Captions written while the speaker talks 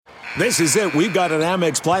This is it. We've got an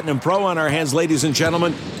Amex Platinum Pro on our hands, ladies and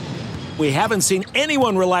gentlemen. We haven't seen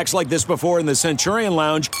anyone relax like this before in the Centurion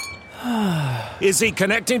Lounge. Is he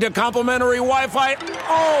connecting to complimentary Wi-Fi?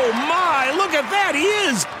 Oh, my. Look at that. He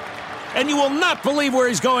is. And you will not believe where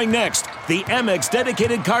he's going next. The Amex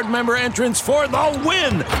dedicated card member entrance for the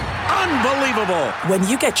win. Unbelievable. When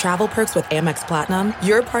you get travel perks with Amex Platinum,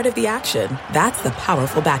 you're part of the action. That's the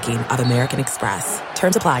powerful backing of American Express.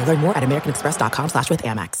 Terms apply. Learn more at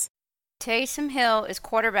americanexpress.com/withAmex. Taysom Hill is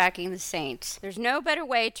quarterbacking the Saints. There's no better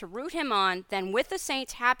way to root him on than with the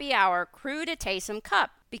Saints Happy Hour Crew to Taysom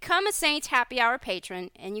Cup. Become a Saints Happy Hour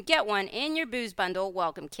patron, and you get one in your Booze Bundle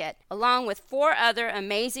welcome kit, along with 4 other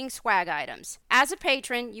amazing swag items. As a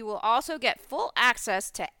patron, you will also get full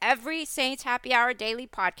access to every Saints Happy Hour daily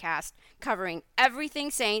podcast, covering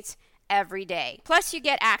everything Saints every day. Plus, you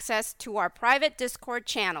get access to our private Discord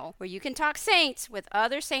channel, where you can talk Saints with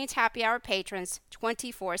other Saints Happy Hour patrons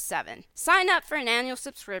 24/7. Sign up for an annual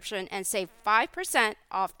subscription and save 5%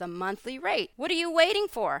 off the monthly rate. What are you waiting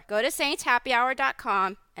for? Go to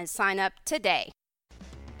saintshappyhour.com and sign up today.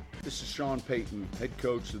 This is Sean Payton, head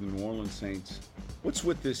coach of the New Orleans Saints. What's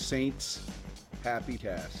with this Saints Happy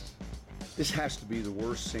Cast? This has to be the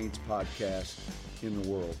worst Saints podcast in the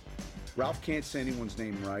world. Ralph can't say anyone's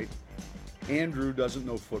name right. Andrew doesn't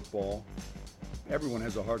know football. Everyone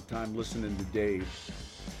has a hard time listening to Dave.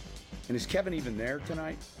 And is Kevin even there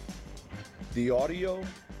tonight? The audio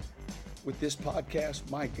with this podcast,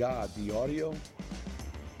 my God, the audio,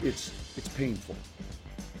 it's painful.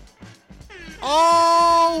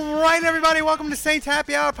 All right, everybody, welcome to Saints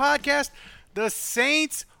Happy Hour podcast. The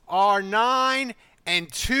Saints are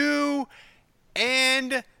 9-2,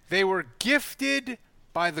 and they were gifted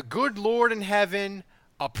by the good Lord in heaven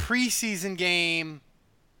a preseason game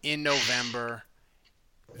in November.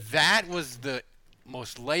 That was the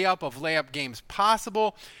most layup of layup games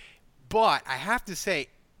possible. But I have to say,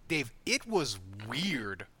 Dave, it was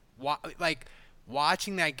weird,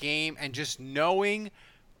 watching that game and just knowing,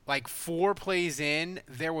 4 plays in,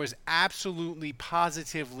 there was absolutely,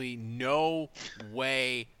 positively no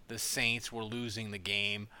way the Saints were losing the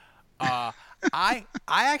game. I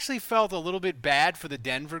actually felt a little bit bad for the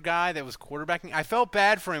Denver guy that was quarterbacking. I felt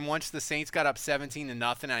bad for him once the Saints got up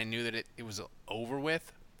 17-0. I knew that it was over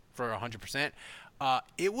with for 100%.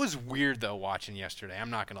 It was weird, though, watching yesterday. I'm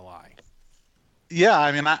not going to lie. Yeah,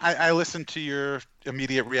 I mean, I listened to your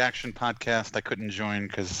immediate reaction podcast. I couldn't join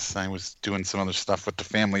because I was doing some other stuff with the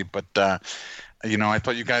family. But, I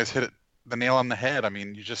thought you guys hit the nail on the head. I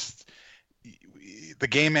mean, the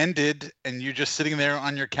game ended and you're just sitting there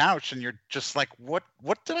on your couch and you're just like, what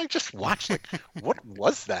did I just watch? What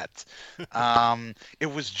was that?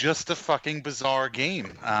 It was just a fucking bizarre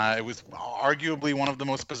game. It was arguably one of the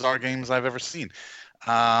most bizarre games I've ever seen.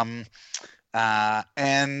 I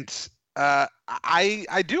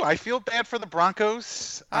feel bad for the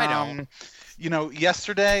Broncos. I don't.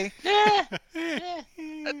 Yesterday. I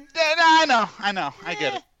know. I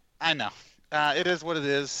get it. I know. It is what it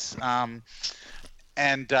is.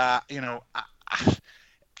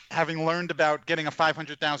 Having learned about getting a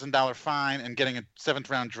 $500,000 fine and getting a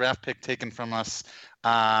 7th-round draft pick taken from us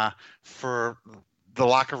for the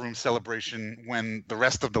locker room celebration when the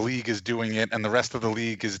rest of the league is doing it and the rest of the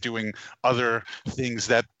league is doing other things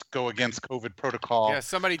that go against COVID protocol. Yeah,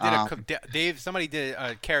 somebody did a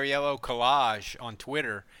Cariello collage on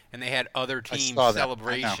Twitter, and they had other team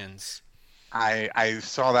celebrations. I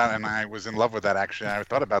saw that and I was in love with that, actually. I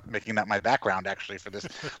thought about making that my background, actually, for this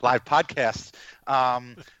live podcast.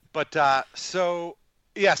 So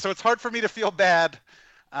it's hard for me to feel bad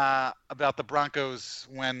about the Broncos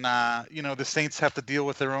when, the Saints have to deal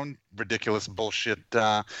with their own ridiculous bullshit.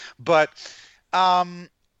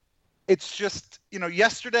 It's just,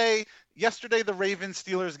 yesterday the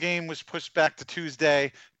Ravens-Steelers game was pushed back to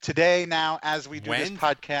Tuesday. Today, now, as we do this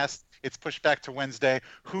podcast, it's pushed back to Wednesday.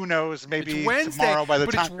 Who knows? Maybe tomorrow by the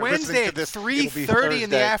time you're listening to this, it's Wednesday at 3:30 in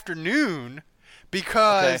the afternoon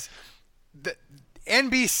because the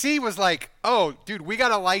NBC was like, oh, dude, we got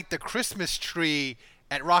to light the Christmas tree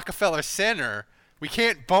at Rockefeller Center. We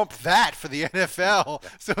can't bump that for the NFL.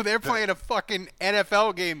 So they're playing a fucking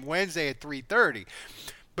NFL game Wednesday at 3:30.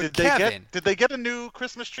 But did they get a new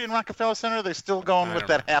Christmas tree in Rockefeller Center? Or they're still going with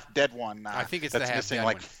that half-dead one. I think it's that's the missing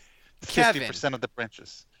half-dead one. Kevin, 50% of the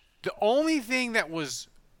branches. The only thing that was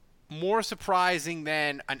more surprising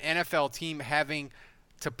than an NFL team having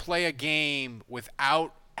to play a game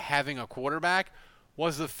without having a quarterback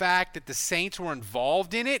was the fact that the Saints were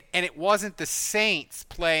involved in it, and it wasn't the Saints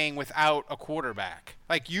playing without a quarterback.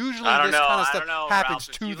 Usually this kind of stuff happens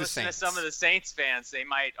Ralph, to the Saints. Listen to some of the Saints fans, they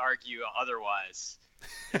might argue otherwise.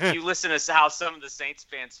 if you listen to how some of the Saints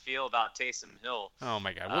fans feel about Taysom Hill, oh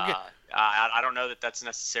my God, I don't know that that's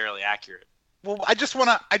necessarily accurate. Well,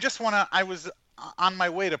 I was on my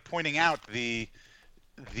way to pointing out the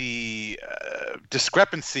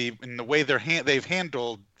discrepancy in the way they've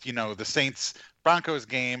handled, the Saints Broncos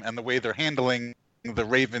game and the way they're handling the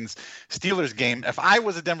Ravens Steelers game. If I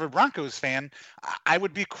was a Denver Broncos fan, I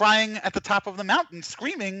would be crying at the top of the mountain,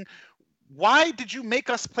 screaming, why did you make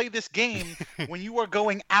us play this game when you are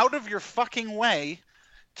going out of your fucking way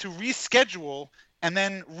to reschedule and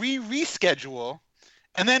then reschedule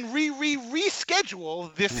and then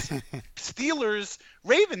reschedule this Steelers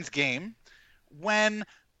Ravens game when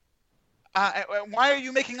why are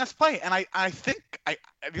you making us play? And I think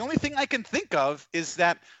the only thing I can think of is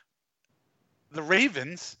that the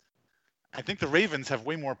Ravens have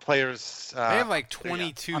way more players. They have like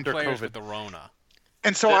 22 players COVID. With the Rona.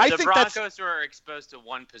 And so the think Broncos were exposed to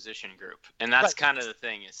one position group, and that's kind of the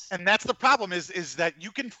thing. And that's the problem is that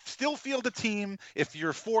you can still field a team if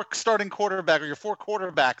your 4 starting quarterback or your 4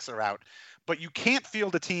 quarterbacks are out, but you can't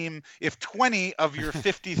field a team if 20 of your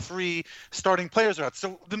 53 starting players are out.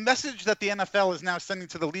 So the message that the NFL is now sending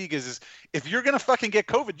to the league is if you're going to fucking get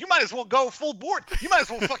COVID, you might as well go full board. You might as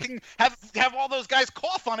well fucking have all those guys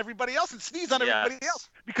cough on everybody else and sneeze on everybody else,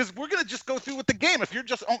 because we're going to just go through with the game. If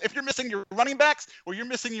you're missing your running backs or you're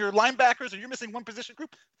missing your linebackers or you're missing one position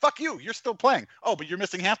group, fuck you. You're still playing. Oh, but you're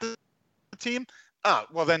missing half the team.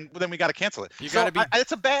 Well then we got to cancel it.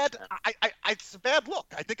 It's a bad look.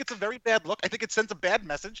 I think it's a very bad look. I think it sends a bad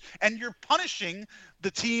message, and you're punishing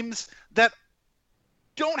the teams that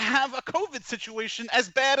don't have a COVID situation as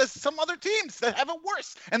bad as some other teams that have it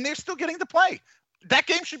worse, and they're still getting to play. That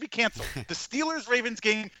game should be canceled. The Steelers-Ravens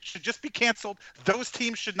game should just be canceled. Those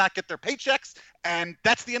teams should not get their paychecks, and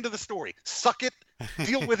that's the end of the story. Suck it,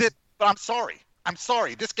 deal with it, but I'm sorry.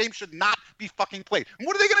 This game should not be fucking played. And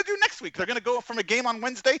what are they going to do next week? They're going to go from a game on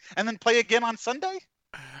Wednesday and then play again on Sunday?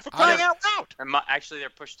 For crying out loud. Actually, they're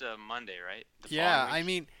pushed to Monday, right? Yeah, I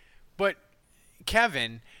mean, but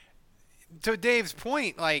Kevin, to Dave's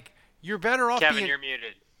point, like, you're better off Kevin, you're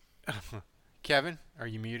muted. Kevin, are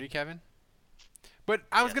you muted, Kevin? But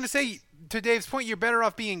I was going to say, to Dave's point, you're better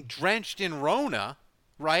off being drenched in Rona,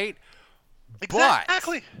 right?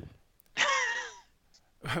 Exactly.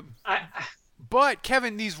 But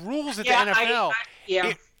Kevin, these rules at the NFL,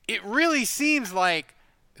 it really seems like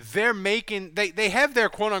they're making they have their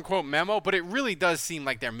quote unquote memo, but it really does seem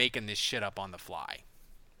like they're making this shit up on the fly.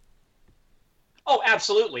 Oh,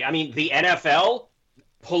 absolutely. I mean, the NFL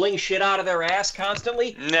pulling shit out of their ass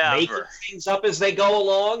constantly, making things up as they go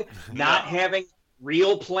along, not having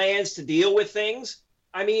real plans to deal with things.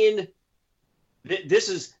 I mean, this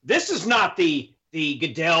is not the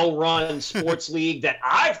Goodell-run sports league that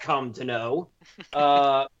I've come to know.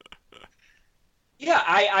 I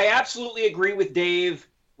absolutely agree with Dave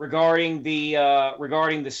regarding the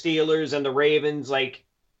Steelers and the Ravens. Like,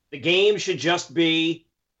 the game should just be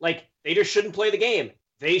like, they just shouldn't play the game.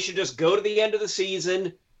 They should just go to the end of the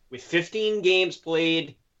season with 15 games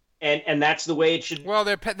played, and that's the way it should. Well,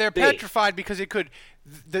 they're petrified because it could.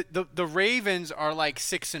 The Ravens are like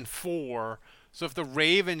 6-4. So if the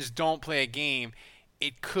Ravens don't play a game,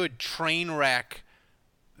 it could train wreck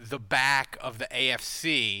the back of the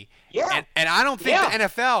AFC. Yeah. And I don't think the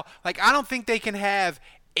NFL, I don't think they can have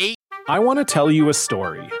 8. I want to tell you a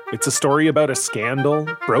story. It's a story about a scandal,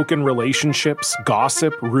 broken relationships,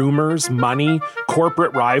 gossip, rumors, money,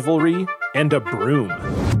 corporate rivalry, and a broom.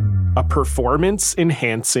 A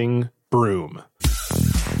performance-enhancing broom.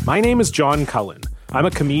 My name is John Cullen. I'm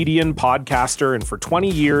a comedian, podcaster, and for 20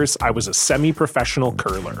 years, I was a semi-professional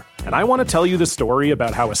curler. And I want to tell you the story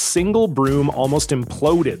about how a single broom almost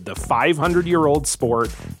imploded the 500-year-old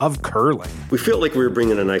sport of curling. We felt like we were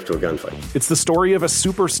bringing a knife to a gunfight. It's the story of a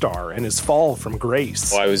superstar and his fall from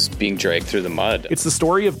grace. I was being dragged through the mud. It's the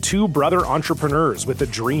story of 2 brother entrepreneurs with a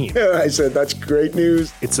dream. I said, that's great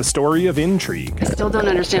news. It's a story of intrigue. I still don't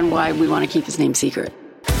understand why we want to keep his name secret.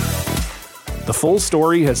 The full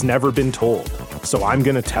story has never been told, so I'm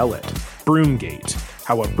going to tell it. Broomgate,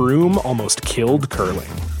 how a broom almost killed curling.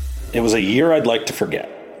 It was a year I'd like to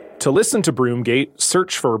forget. To listen to Broomgate,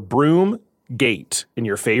 search for Broomgate in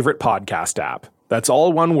your favorite podcast app. That's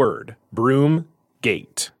all one word,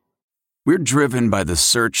 Broomgate. We're driven by the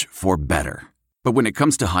search for better. But when it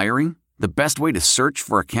comes to hiring, the best way to search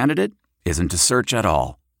for a candidate isn't to search at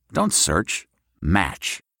all. Don't search,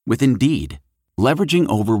 match with Indeed. Leveraging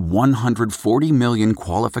over 140 million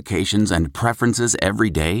qualifications and preferences every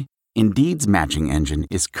day, Indeed's matching engine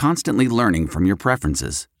is constantly learning from your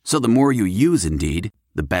preferences. So the more you use Indeed,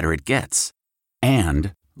 the better it gets.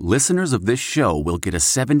 And listeners of this show will get a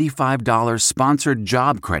 $75 sponsored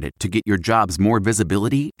job credit to get your jobs more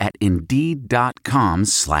visibility at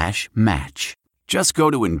Indeed.com/match. Just go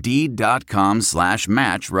to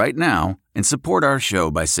Indeed.com/match right now and support our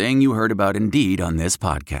show by saying you heard about Indeed on this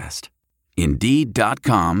podcast.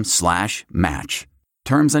 Indeed.com/match.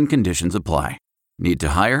 Terms and conditions apply. Need to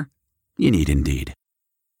hire? You need Indeed.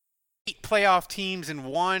 8 playoff teams in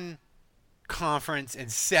one conference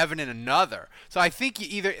and 7 in another. So I think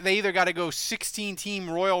they either got to go 16-team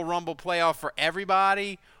Royal Rumble playoff for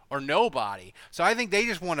everybody or nobody. So I think they're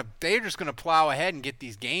just going to plow ahead and get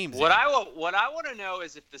these games. What I want to know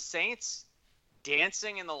is if the Saints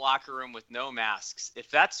dancing in the locker room with no masks, if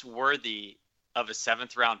that's worthy of a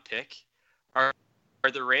 7th round pick,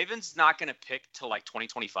 are the Ravens not going to pick till like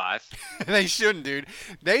 2025? They shouldn't, dude.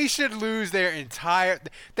 They should lose like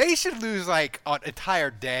an entire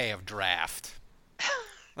day of draft.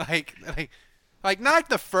 like not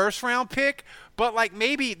the first round pick, but like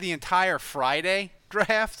maybe the entire Friday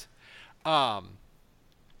draft. But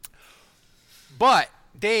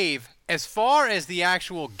Dave, as far as the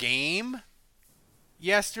actual game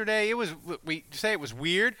yesterday, we say it was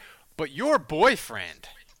weird, but your boyfriend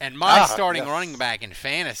and my starting running back in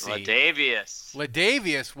fantasy,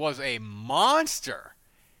 Ladavius was a monster.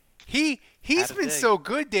 He's been so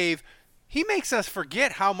good, Dave. He makes us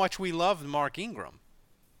forget how much we love Mark Ingram.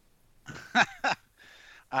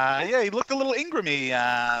 Yeah, he looked a little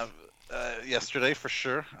Ingram-y yesterday for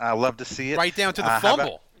sure. I love to see it. Right down to the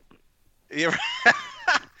fumble.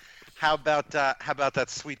 How about that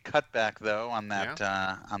sweet cutback though on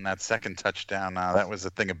that second touchdown? That was a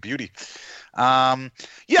thing of beauty. Yeah,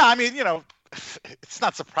 I mean, it's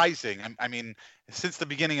not surprising. I mean, since the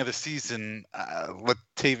beginning of the season,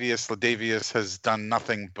 Ladavius has done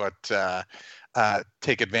nothing but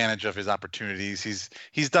take advantage of his opportunities.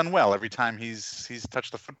 He's done well every time he's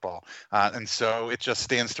touched the football, and so it just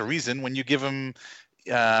stands to reason when you give him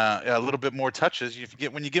a little bit more touches,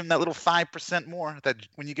 when you give him that little 5% more,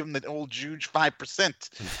 when you give him the old Juge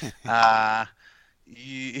 5%,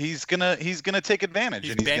 he's gonna take advantage,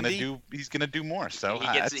 and he's gonna do more. So he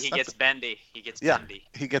gets bendy. He gets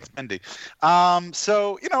bendy.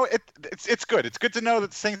 So it's good. It's good to know that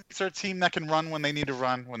the Saints are a team that can run when they need to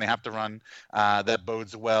run, when they have to run. That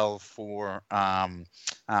bodes well for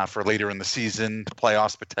later in the season, the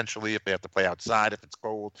playoffs potentially if they have to play outside if it's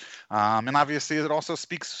cold. And obviously it also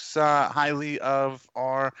speaks highly of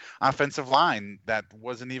our offensive line that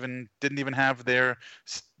didn't even have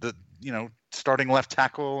starting left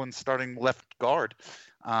tackle and starting left guard.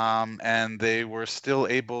 And they were still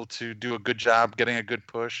able to do a good job getting a good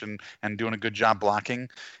push and doing a good job blocking.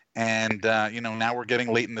 And, now we're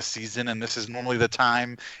getting late in the season, and this is normally the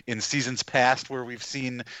time in seasons past where we've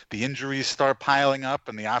seen the injuries start piling up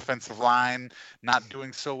and the offensive line not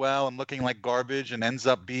doing so well and looking like garbage, and ends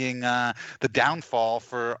up being the downfall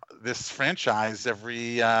for this franchise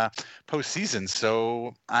every postseason.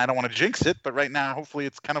 So I don't want to jinx it, but right now, hopefully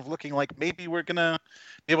it's kind of looking like maybe we're going to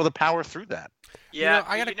be able to power through that.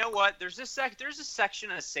 Yeah, you know what? There's a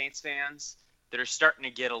section of Saints fans that are starting to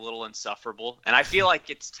get a little insufferable. And I feel like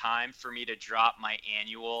it's time for me to drop my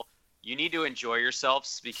annual, you need to enjoy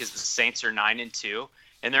yourselves, because the Saints are 9-2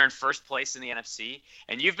 and they're in first place in the NFC.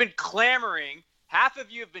 And you've been clamoring, half of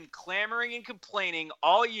you have been clamoring and complaining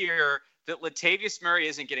all year that Latavius Murray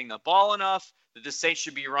isn't getting the ball enough, that the Saints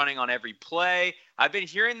should be running on every play. I've been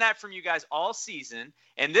hearing that from you guys all season.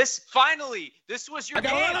 And this was your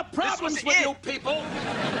game. I got a lot of problems with you people.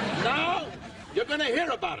 Now you're going to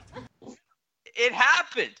hear about it. It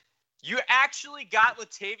happened. You actually got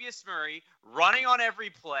Latavius Murray running on every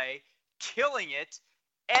play, killing it,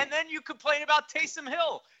 and then you complain about Taysom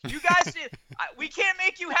Hill. You guys did. We can't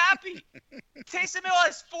make you happy. Taysom Hill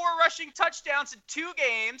has 4 rushing touchdowns in 2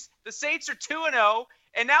 games. The Saints are 2-0,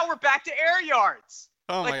 and now we're back to air yards.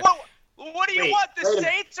 Oh my God. What do you want? The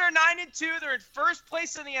Saints are 9-2. They're in first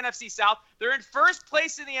place in the NFC South. They're in first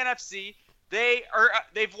place in the NFC. They're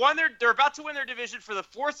about to win their division for the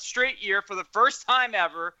 4th straight year for the first time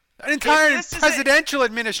ever. An entire presidential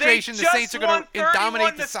administration, the Saints are going to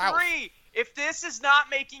dominate the South. If this is not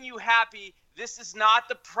making you happy, this is not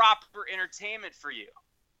the proper entertainment for you.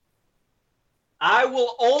 I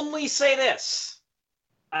will only say this.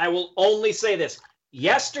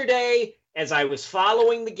 Yesterday, as I was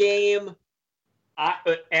following the game,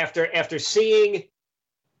 after seeing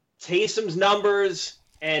Taysom's numbers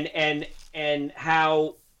and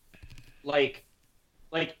how like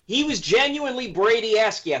he was genuinely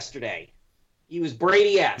Brady-esque yesterday. He was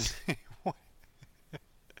Brady-esque.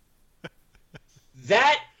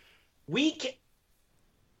 That week.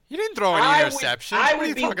 He didn't throw any interceptions. What are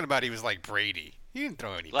you talking about? He was like Brady. He didn't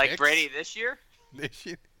throw any like picks. Brady this year.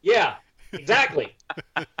 Yeah, exactly.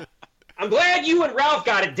 I'm glad you and Ralph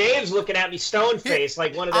got it. Dave's looking at me stone-faced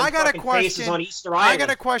like one of them fucking faces on Easter Island. I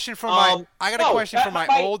got a question for my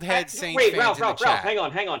old head Saints fans Ralph, in the chat. hang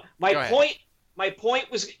on. My point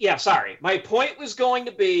was going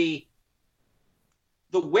to be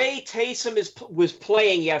the way Taysom was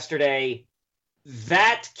playing yesterday.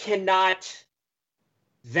 That cannot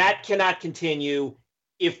continue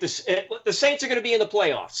if the Saints are going to be in the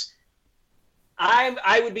playoffs.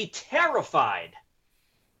 I would be terrified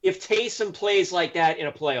if Taysom plays like that in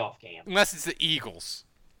a playoff game. Unless it's the Eagles.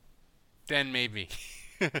 Then maybe.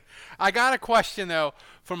 I got a question, though,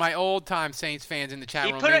 for my old-time Saints fans in the chat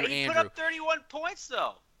room. He put up 31 points,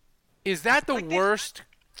 though. Is that the worst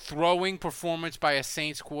throwing performance by a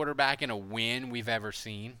Saints quarterback in a win we've ever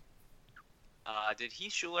seen? Did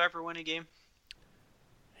Heath Schuler ever win a game?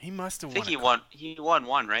 He must have won. I think he won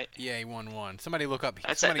one, right? Yeah, he won one. Somebody look up.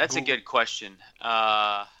 That's a good question.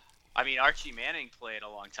 I mean, Archie Manning played a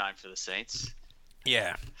long time for the Saints.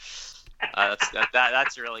 Yeah.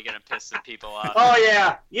 That's really going to piss some people off. Oh,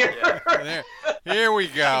 yeah. Here we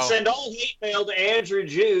go. Send all hate mail to Andrew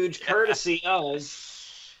Juge, courtesy of...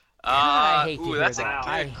 I hate to hear that's that.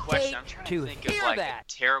 A good question. I'm trying to think of a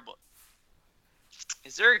terrible...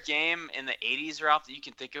 Is there a game in the 80s, Ralph, that you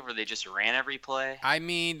can think of where they just ran every play? I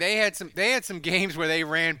mean, they had some games where they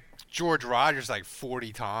ran George Rogers like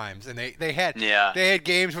 40 times, and they had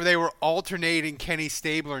games where they were alternating Kenny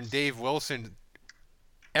Stabler and Dave Wilson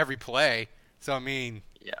every play. So I mean,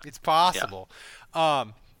 it's possible. Yeah.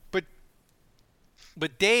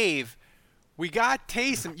 But Dave, we got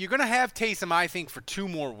Taysom. You're gonna have Taysom, I think, for 2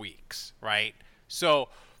 more weeks, right? So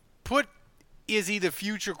put Izzy, the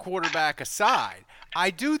future quarterback, aside. I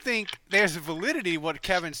do think there's validity what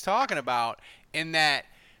Kevin's talking about in that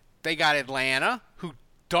they got Atlanta, who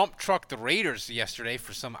dump trucked the Raiders yesterday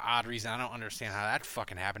for some odd reason. I don't understand how that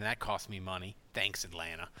fucking happened. That cost me money. Thanks,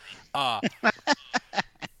 Atlanta.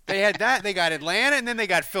 They had that. They got Atlanta, and then they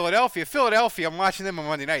got Philadelphia. Philadelphia, I'm watching them on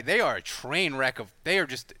Monday night. They are a train wreck they are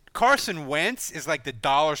just – Carson Wentz is like the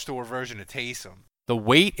dollar store version of Taysom. The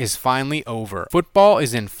wait is finally over. Football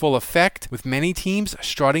is in full effect, with many teams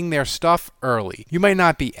strutting their stuff early. You might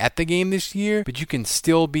not be at the game this year, but you can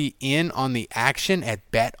still be in on the action at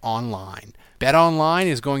BetOnline. BetOnline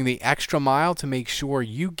is going the extra mile to make sure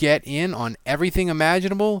you get in on everything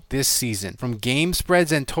imaginable this season. From game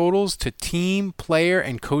spreads and totals to team, player,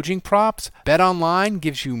 and coaching props, BetOnline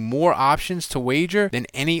gives you more options to wager than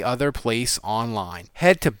any other place online.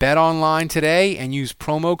 Head to BetOnline today and use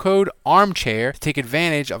promo code ARMCHAIR to take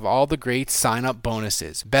advantage of all the great sign-up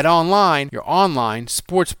bonuses. BetOnline, your online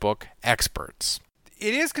sportsbook experts.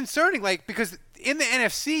 It is concerning, because in the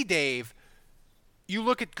NFC, Dave, you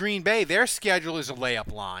look at Green Bay, their schedule is a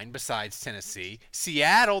layup line besides Tennessee.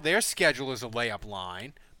 Seattle, their schedule is a layup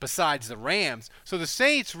line besides the Rams. So the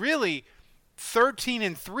Saints really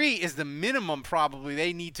 13-3 is the minimum probably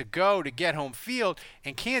they need to go to get home field.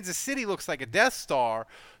 And Kansas City looks like a Death Star.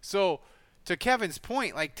 So to Kevin's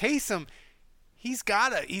point, Taysom, he's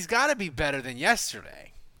gotta be better than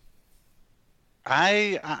yesterday.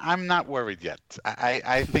 I'm not worried yet.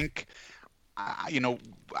 I think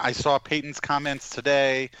I saw Peyton's comments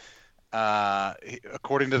today.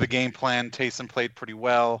 According to the game plan, Taysom played pretty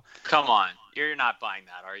well. Come on. You're not buying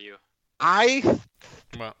that, are you? I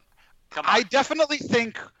definitely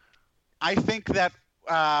think that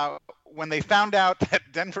when they found out that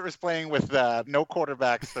Denver is playing with no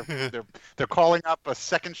quarterbacks, they're calling up a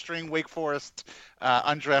second-string Wake Forest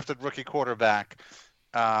undrafted rookie quarterback.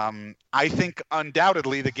 I think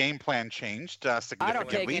undoubtedly the game plan changed significantly. I don't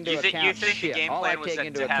take into account you think the game plan was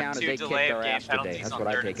to have 2 delay of game penalties on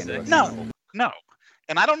 3rd and 6? No.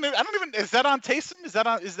 And I don't even. Is that on Taysom? Is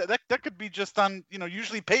that could be just on?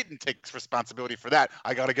 Usually Peyton takes responsibility for that.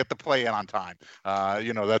 I got to get the play in on time.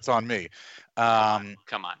 That's on me. Come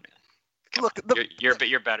on, man. Look,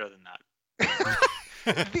 you're better than that.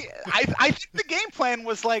 I think the game plan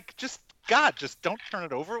was just don't turn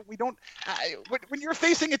it over. We don't. When you're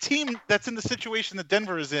facing a team that's in the situation that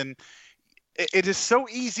Denver is in, it is so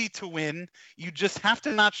easy to win. You just have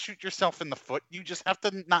to not shoot yourself in the foot. You just have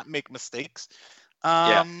to not make mistakes.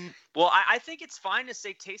 Yeah. Well, I think it's fine to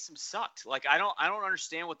say Taysom sucked. I don't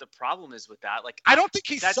understand what the problem is with that. I don't think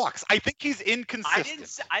he sucks. I think he's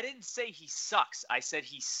inconsistent. I didn't say he sucks. I said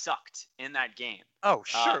he sucked in that game. Oh,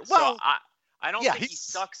 sure. Well, so I don't think he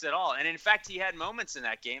sucks at all. And in fact, he had moments in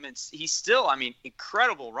that game, and he's still,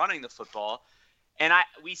 incredible running the football. And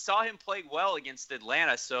we saw him play well against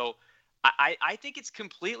Atlanta. So I think it's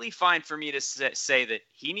completely fine for me to say that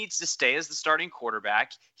he needs to stay as the starting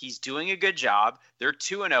quarterback. He's doing a good job. They're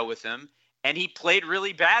 2-0 with him. and he played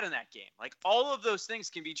really bad in that game. Like, all of those things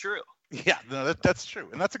can be true. Yeah, no, that's true,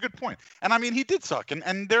 and that's a good point. And I mean, he did suck,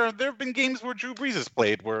 and there have been games where Drew Brees has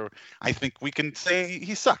played where I think we can say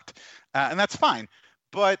he sucked, and that's fine.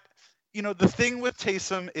 But the thing with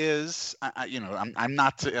Taysom is, I'm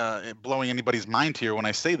not blowing anybody's mind here when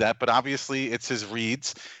I say that, but obviously it's his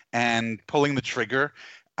reads and pulling the trigger.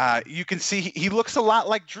 You can see he looks a lot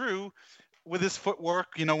like Drew with his footwork.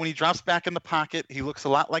 When he drops back in the pocket, he looks a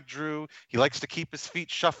lot like Drew. He likes to keep his feet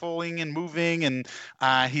shuffling and moving, and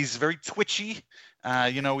he's very twitchy.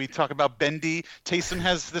 We talk about bendy. Taysom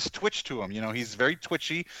has this twitch to him. He's very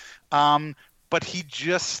twitchy, but he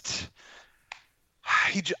just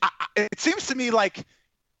it seems to me like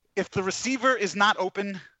if the receiver is not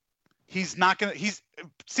open, he's not gonna.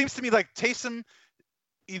 Seems to me like Taysom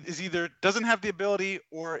is either doesn't have the ability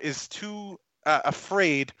or is too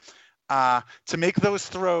afraid to make those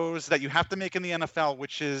throws that you have to make in the NFL,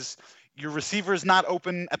 which is your receiver is not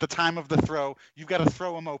open at the time of the throw. You've got to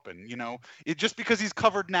throw him open. Just because he's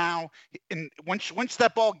covered now, and once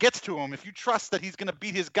that ball gets to him, if you trust that he's going to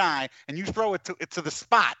beat his guy and you throw it to the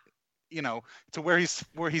spot, to where he's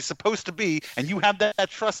supposed to be, and you have that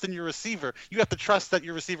trust in your receiver, you have to trust that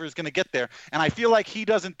your receiver is going to get there. And I feel like he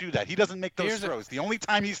doesn't do that. He doesn't make those throws. The only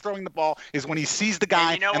time he's throwing the ball is when he sees the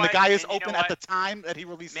guy, and the guy is open at the time that he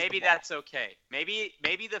releases Maybe the ball. That's okay. Maybe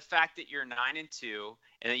the fact that you're 9-2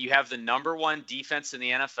 and that you have the number one defense in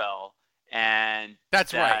the NFL, and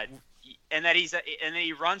that's right, and that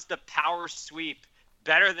he runs the power sweep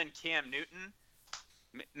better than Cam Newton.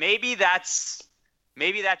 Maybe that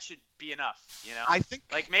should be enough, I think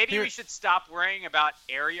maybe we should stop worrying about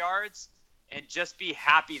air yards and just be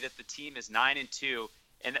happy that the team is 9-2,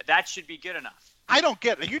 and that should be good enough. I don't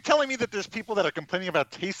get it. Are you telling me that there's people that are complaining about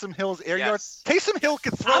Taysom Hill's air yards? Taysom Hill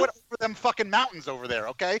can throw it over them fucking mountains over there,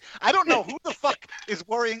 okay? I don't know who the fuck is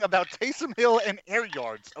worrying about Taysom Hill and air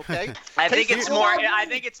yards, okay? I think it's more processing.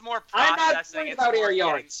 I'm not worried about air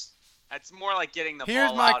yards. It's more like getting the Here's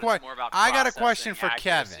ball my out. It's more about I got a question for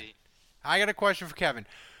accuracy. Kevin.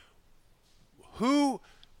 Who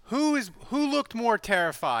looked more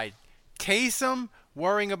terrified? Taysom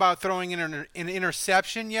worrying about throwing an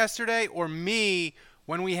interception yesterday, or me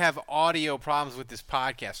when we have audio problems with this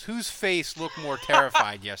podcast? Whose face looked more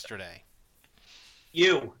terrified yesterday?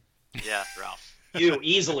 You. Yeah, Ralph. You,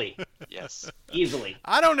 easily. Yes. Easily.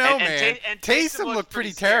 I don't know, man. And Taysom looked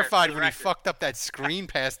pretty terrified when he record. fucked up that screen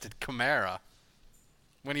pass to Kamara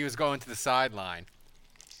when he was going to the sideline.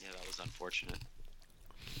 Yeah, that was unfortunate.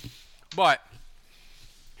 But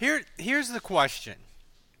here's the question.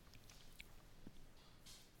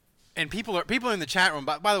 And people in the chat room,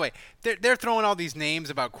 by the way, they're throwing all these names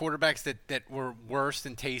about quarterbacks that were worse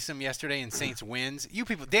than Taysom yesterday in Saints wins. You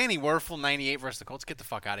people, Danny Werfel, 98 versus the Colts, get the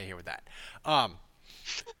fuck out of here with that.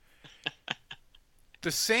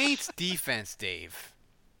 The Saints defense, Dave,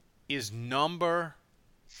 is number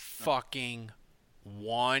fucking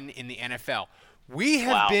 1 in the NFL. We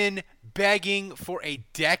have been begging for a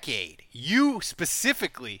decade. You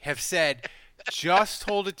specifically have said, just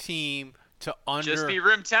hold a team to just be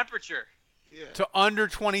room temperature. To under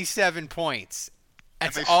 27 points.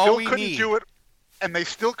 That's all we need. And they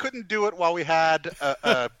still couldn't do it while we had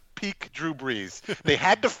a peak Drew Brees. They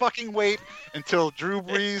had to fucking wait until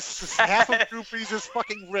half of Drew Brees'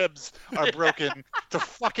 fucking ribs are broken to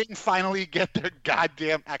fucking finally get their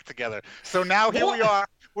goddamn act together. So now here we are.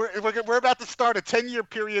 We're about to start a 10-year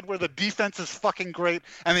period where the defense is fucking great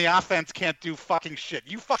and the offense can't do fucking shit.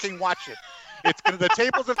 You fucking watch it. The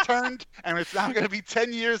tables have turned, and it's now going to be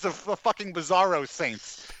 10 years of fucking bizarro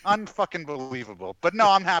Saints. Unfucking believable. But no,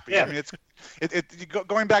 I'm happy. Yeah. I mean,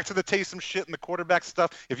 going back to the Taysom shit and the quarterback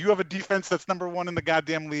stuff. If you have a defense that's number 1 in the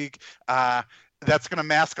goddamn league, that's going to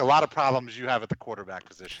mask a lot of problems you have at the quarterback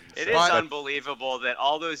position. It is unbelievable that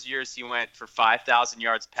all those years he went for 5,000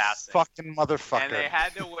 yards passing. Fucking motherfucker. And they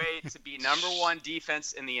had to wait to be number 1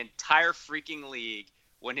 defense in the entire freaking league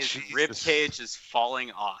when his rib cage is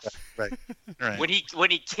falling off. Right. When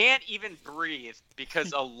he can't even breathe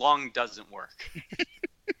because a lung doesn't work.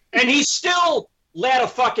 And he still led a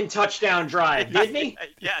fucking touchdown drive, didn't he?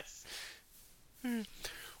 Yes.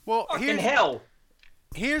 Well,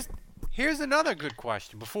 Here's another good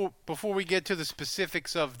question before we get to the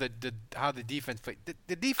specifics of the how the defense played.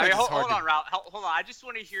 The defense is hard. Hold on, Ralph. Hold on. I just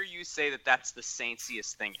want to hear you say that that's the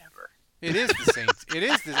Saintsiest thing ever. It is the Saints. It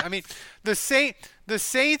is this. I mean, the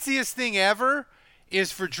Saintsiest thing ever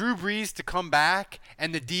is for Drew Brees to come back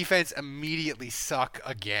and the defense immediately suck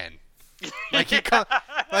again. Like he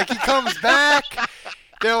comes back,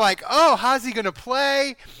 they're like, oh, how's he going to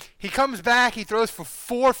play? He comes back, he throws for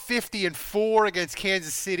 450 and 4 against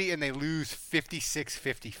Kansas City, and they lose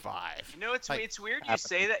 56-55. You know, it's weird you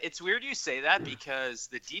say that. It's weird you say that because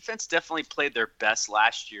the defense definitely played their best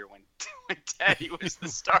last year when Teddy was the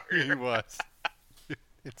starter. He was.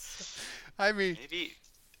 Maybe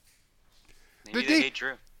they hate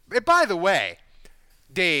Drew. By the way,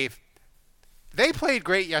 Dave, they played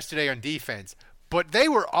great yesterday on defense, but they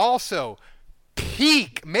were also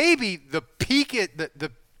maybe the peak at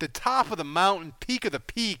the top of the mountain, peak of the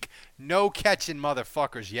peak, no catching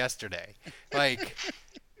motherfuckers yesterday. Like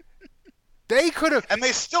they could have, and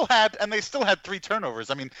they still had 3 turnovers.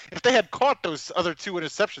 I mean, if they had caught those other 2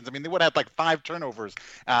 interceptions, I mean, they would have had like 5 turnovers,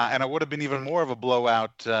 and it would have been even more of a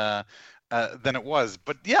blowout than it was.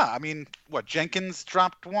 But yeah, I mean, Jenkins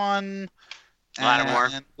dropped 1.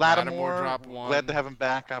 Lattimore dropped 1. Glad to have him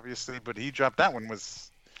back, obviously, but he dropped that one.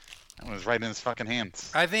 That was right in his fucking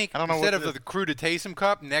hands. I think instead of the Crew to Taysom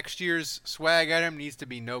Cup, next year's swag item needs to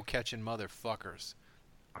be no catching motherfuckers.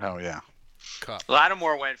 Oh yeah. Cup.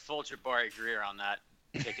 Lattimore went full Jabari Greer on that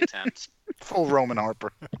kick attempt. Full Roman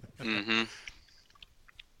Harper. Mm-hmm.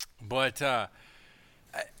 But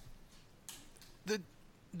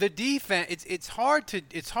the defense, it's hard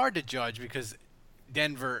to judge because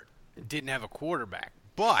Denver didn't have a quarterback.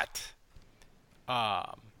 But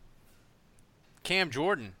Cam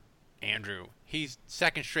Jordan, Andrew, he's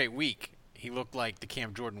second straight week. He looked like the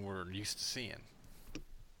Cam Jordan we're used to seeing.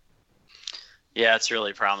 Yeah, it's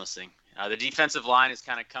really promising. The defensive line is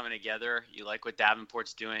kind of coming together. You like what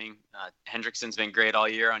Davenport's doing. Hendrickson's been great all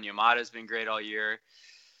year. Onyemata's been great all year.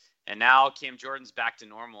 And now Cam Jordan's back to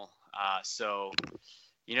normal. So,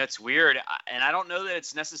 it's weird. And I don't know that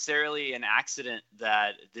it's necessarily an accident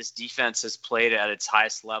that this defense has played at its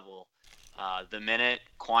highest level the minute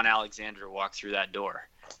Quan Alexander walked through that door.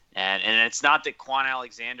 And it's not that Quan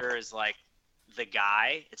Alexander is like the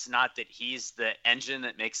guy. It's not that he's the engine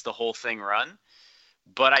that makes the whole thing run.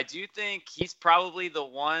 But I do think he's probably the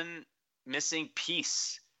one missing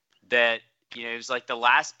piece that, it was like the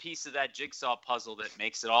last piece of that jigsaw puzzle that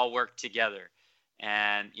makes it all work together.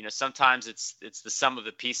 And, sometimes it's the sum of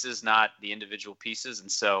the pieces, not the individual pieces.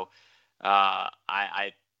 And so I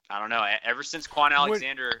don't know. Ever since Quan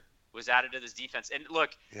Alexander was added to this defense. And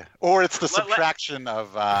look, or it's the subtraction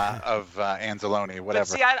of Anzalone, whatever. But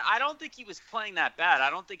see, I don't think he was playing that bad. I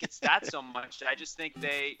don't think it's that so much. I just think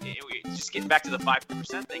just getting back to the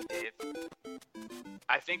 5% thing, Dave.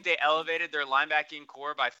 I think they elevated their linebacking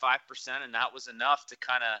core by 5%, and that was enough to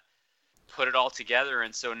kind of put it all together.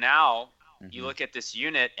 And so now you look at this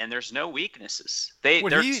unit, and there's no weaknesses. Their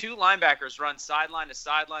 2 linebackers run sideline to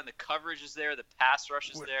sideline. The coverage is there. The pass rush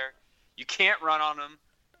is there. You can't run on them.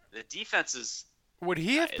 The defense is. Would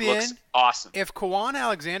he have been looks awesome if Quan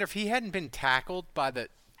Alexander, if he hadn't been tackled by the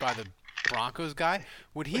Broncos guy?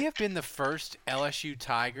 Would he have been the first LSU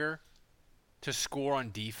Tiger to score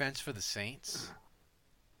on defense for the Saints?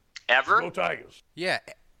 Ever? Go Tigers. Yeah,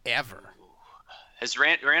 ever. Has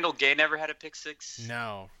Randall Gay never had a pick six?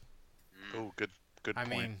 No. Oh, good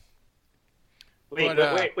point.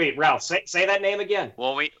 Wait, Ralph, say that name again.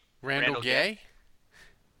 Well, Randall Gay?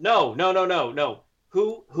 No.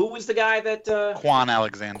 Who was the guy that? Quan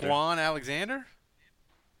Alexander. Quan Alexander?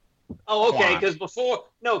 Oh, okay. Because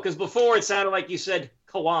before it sounded like you said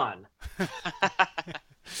Kawan.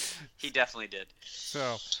 He definitely did.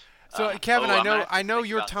 So Kevin, I know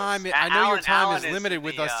your time. I know your time is limited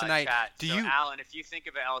with us tonight. Alan, if you think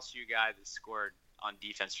of an LSU guy that scored on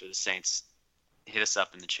defense for the Saints, hit us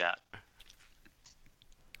up in the chat.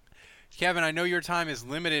 Kevin, I know your time is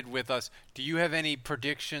limited with us. Do you have any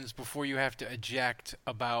predictions before you have to eject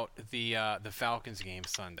about the Falcons game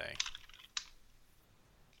Sunday?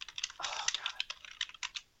 Oh, God.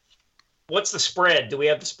 What's the spread? Do we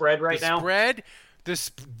have the spread right now? Spread?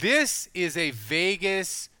 This is a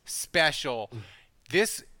Vegas special.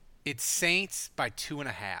 It's Saints by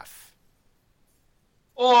 2.5.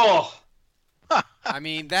 Oh. I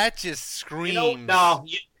mean, that just screams. You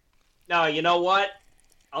know what?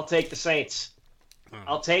 I'll take the Saints.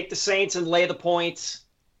 I'll take the Saints and lay the points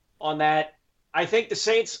on that. I think the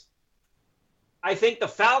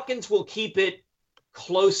Falcons will keep it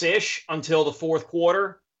close-ish until the fourth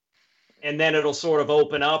quarter, and then it'll sort of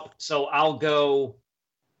open up. So I'll go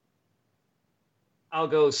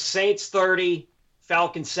Saints 30,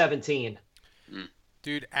 Falcons 17.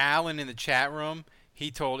 Dude, Alan in the chat room,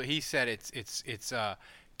 he said it's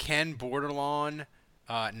Ken Bordelon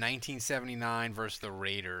 1979 versus the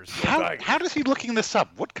Raiders. How does he looking this up?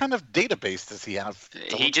 What kind of database does he have?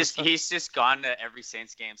 He's just gone to every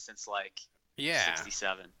Saints game since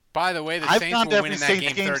 67. By the way, the Saints were winning that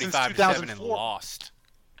game 35-7 and lost.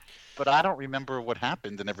 but I don't remember what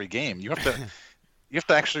happened in every game. You have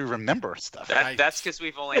to actually remember stuff. That's because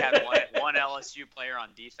we've only had one LSU player on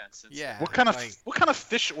defense. What kind of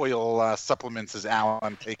fish oil supplements is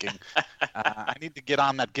Alan taking? I need to get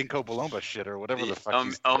on that ginkgo biloba shit or whatever the fuck.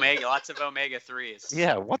 Omega, lots of omega-3s.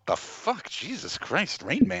 Yeah, what the fuck? Jesus Christ,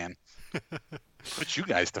 Rain Man. Put you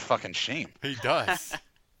guys to fucking shame. He does.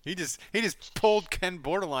 He just pulled Ken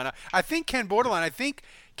Borderline. I think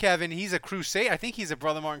Kevin, he's a Crusader. I think he's a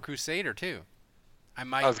Brother Martin Crusader too. I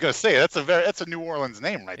was gonna say that's a New Orleans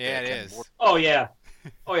name right there. Yeah, it Ken is. Oh yeah.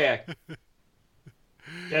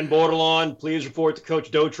 Ken Bordelon, please report to Coach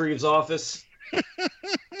Dotrieve's office.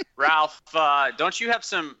 Ralph, don't you have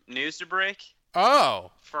some news to break? Oh,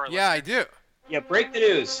 yeah, I do. Yeah, break the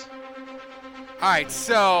news. All right,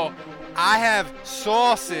 so I have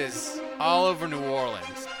sources all over New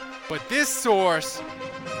Orleans, but this source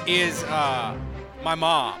is my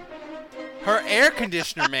mom. Her air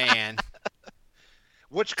conditioner man.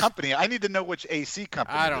 Which company? I need to know which AC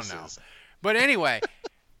company. I don't know. But anyway,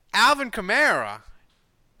 Alvin Kamara,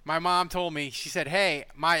 my mom told me, she said, hey,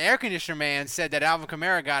 my air conditioner man said that Alvin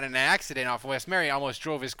Kamara got in an accident off West Mary, almost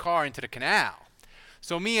drove his car into the canal.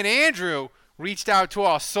 So me and Andrew reached out to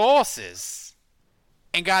our sources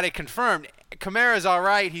and got it confirmed. Kamara's all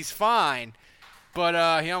right. He's fine.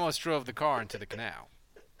 But he almost drove the car into the canal.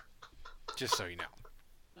 Just so you know.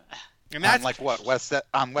 And that's like what, West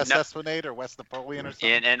Esplanade or West Napoleon or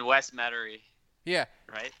something? And West Metairie. Yeah.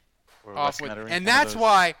 Right? And that's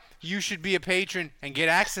why you should be a patron and get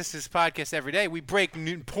access to this podcast every day. We break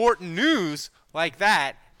important news like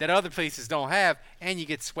that other places don't have, and you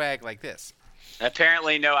get swag like this.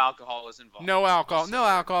 Apparently no alcohol was involved. No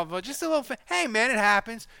alcohol, but just a little hey, man, it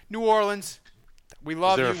happens. New Orleans, we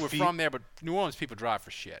love you. We're from there, but New Orleans people drive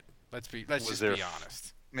for shit. Let's just be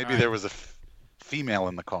honest. Maybe there was a female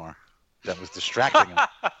in the car that was distracting him.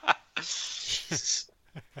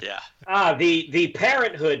 Yeah. The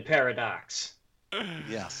parenthood paradox.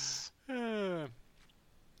 Yes.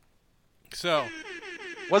 So,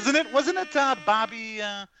 wasn't it Bobby?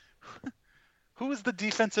 Who was the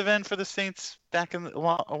defensive end for the Saints back in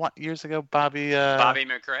years ago? Bobby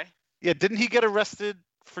McRae. Yeah, didn't he get arrested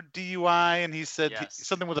for DUI? And he said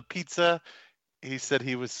something with a pizza. He said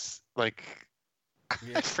he was like.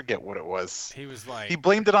 I forget what it was. He was like... He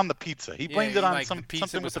blamed it on the pizza. He blamed it on like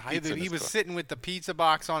something with the pizza. He was sitting with the pizza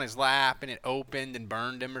box on his lap, and it opened and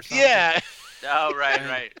burned him or something. Yeah. Oh,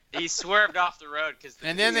 right. He swerved off the road because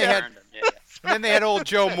and then they had old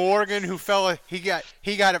Joe Morgan who he got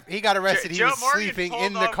arrested. He was sleeping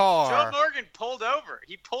in the car. Joe Morgan pulled over.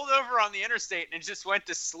 He pulled over on the interstate and just went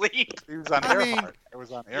to sleep. He was on Earhart. It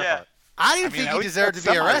was on Earhart. Yeah. I didn't think he deserved to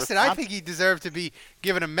be arrested. I think he deserved to be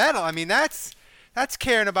given a medal. I mean, that's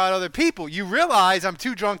caring about other people. You realize I'm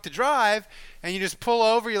too drunk to drive, and you just pull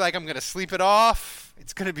over. You're like, I'm going to sleep it off.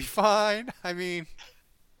 It's going to be fine. I mean.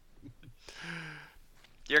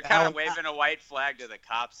 You're kind of waving a white flag to the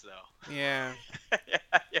cops, though. Yeah. Yeah.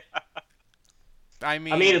 I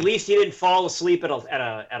mean, at least you didn't fall asleep at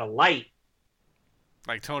a light.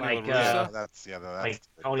 Like Tony La Russa? That's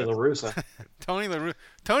Tony La Russa. Tony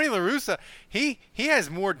La Russa, he has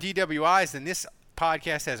more DWIs than this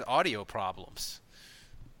podcast has audio problems.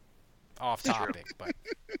 Off topic, but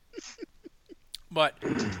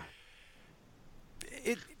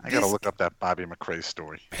I gotta look up that Bobby McRae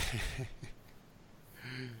story.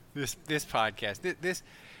 this podcast,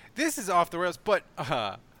 this is off the rails, but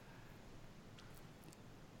a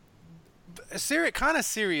kind of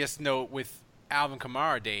serious note with Alvin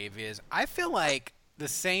Kamara, Dave, is I feel like the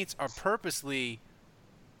Saints are purposely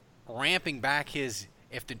ramping back his.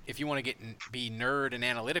 If you want to be nerd and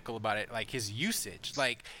analytical about it, like his usage,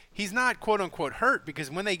 like he's not quote unquote hurt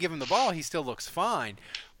because when they give him the ball, he still looks fine.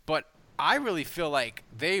 But I really feel like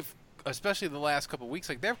they've, especially the last couple of weeks,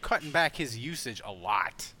 like they're cutting back his usage a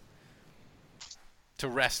lot to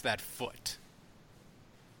rest that foot.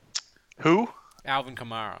 Who? Alvin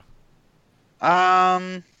Kamara.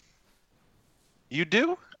 You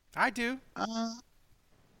do? I do. I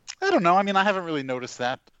don't know. I mean, I haven't really noticed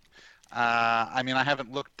that. I mean, I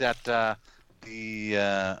haven't looked at I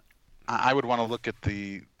would want to look at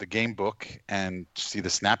the game book and see the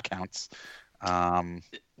snap counts.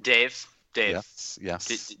 Dave. Yes.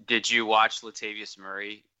 Did you watch Latavius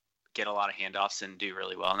Murray get a lot of handoffs and do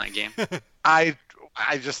really well in that game? I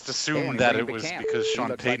just assumed that it was because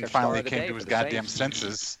Sean Payton finally came to his goddamn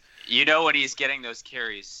senses. You know, when he's getting those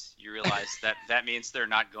carries, you realize that means they're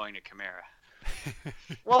not going to Kamara.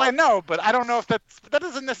 Well, I know, but I don't know if that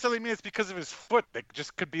doesn't necessarily mean it's because of his foot. It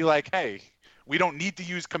just could be like, hey, we don't need to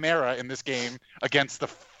use Kamara in this game against the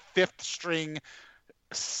fifth string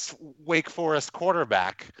Wake Forest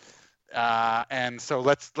quarterback. And so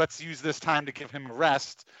let's use this time to give him a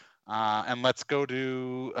rest, and let's give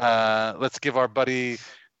our buddy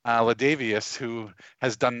Ladavius, who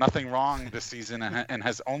has done nothing wrong this season and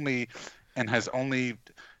has only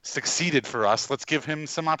succeeded for us. Let's give him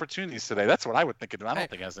some opportunities today. That's what I would think. I don't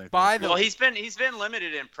think he has anything. Well, he's been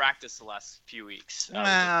limited in practice the last few weeks with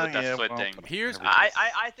that foot thing.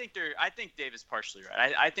 I think Dave is partially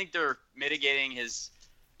right. I think they're mitigating his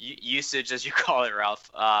usage, as you call it, Ralph,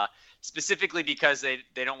 specifically because they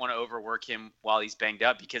don't want to overwork him while he's banged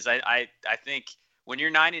up. Because I think when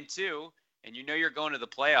you're 9-2 and you know you're going to the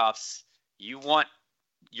playoffs, you want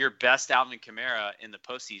your best Alvin Kamara in the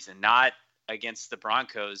postseason, not against the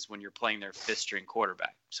Broncos when you're playing their fifth-string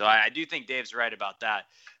quarterback. So I do think Dave's right about that.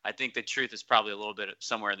 I think the truth is probably a little bit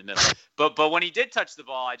somewhere in the middle. But when he did touch the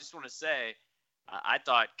ball, I just want to say I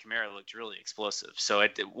thought Kamara looked really explosive. So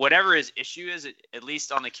whatever his issue is, at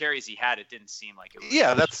least on the carries he had, it didn't seem like it was.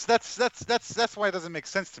 Yeah, that's why it doesn't make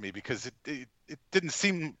sense to me, because it didn't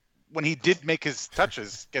seem. When he did get his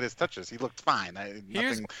touches, he looked fine.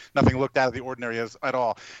 Nothing looked out of the ordinary at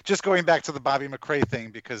all. Just going back to the Bobby McRae thing,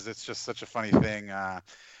 because it's just such a funny thing.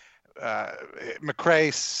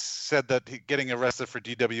 McRae said that getting arrested for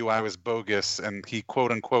DWI was bogus, and he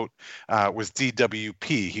quote unquote was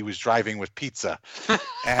DWP. He was driving with pizza. And,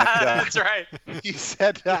 that's right. He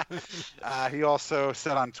said he also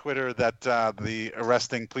said on Twitter that the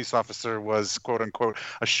arresting police officer was quote unquote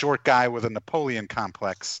a short guy with a Napoleon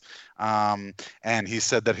complex. And he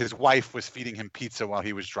said that his wife was feeding him pizza while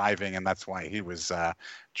he was driving, and that's why he was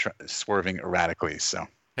swerving erratically. So.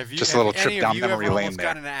 Just a little trip down memory lane there.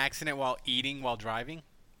 Got in an accident while driving?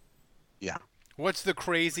 Yeah. What's the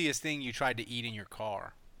craziest thing you tried to eat in your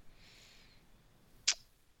car?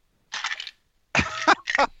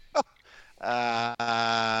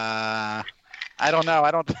 I don't know.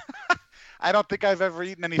 I don't think I've ever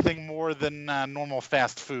eaten anything more than normal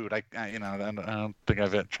fast food. I don't think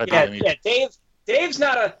I've tried to eat anything. Yeah, Dave's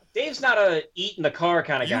not a eat in the car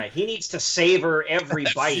kind of guy. He needs to savor every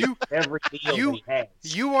bite, every meal he has.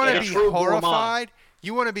 You want to be horrified?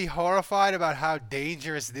 You want to be horrified about how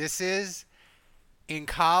dangerous this is? In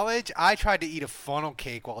college, I tried to eat a funnel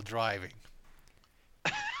cake while driving.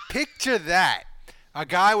 Picture that. A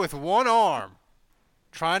guy with one arm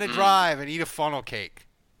trying to drive and eat a funnel cake.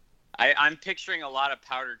 I'm picturing a lot of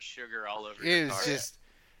powdered sugar all over your car. It is just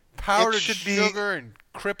powdered sugar and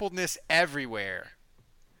crippledness everywhere.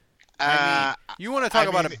 I mean, you want to talk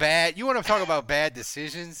about bad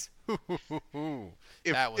decisions?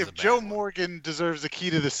 If Joe Morgan deserves the key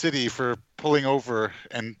to the city for pulling over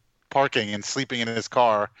and parking and sleeping in his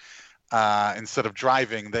car instead of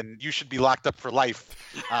driving, then you should be locked up for life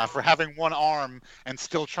for having one arm and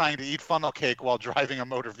still trying to eat funnel cake while driving a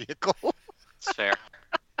motor vehicle. It's fair.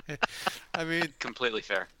 I mean, completely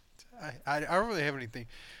fair. I don't really have anything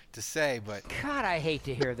to say, but God, I hate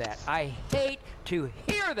to hear that. I hate to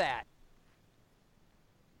hear that.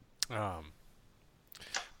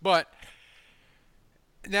 But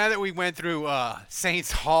now that we went through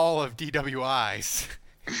Saints Hall of DWIs,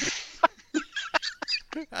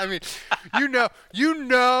 I mean, you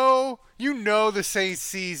know the Saints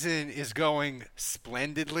season is going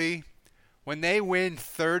splendidly when they win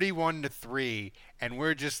 31-3, and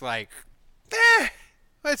we're just like,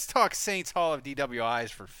 let's talk Saints Hall of DWIs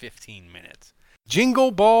for 15 minutes. Jingle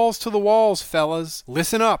balls to the walls, fellas.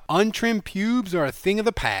 Listen up. Untrimmed pubes are a thing of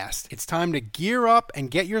the past. It's time to gear up and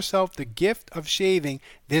get yourself the gift of shaving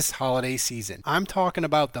this holiday season. I'm talking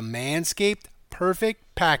about the Manscaped Perfect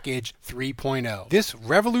Package 3.0. This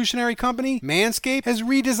revolutionary company, Manscaped, has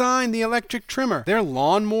redesigned the electric trimmer. Their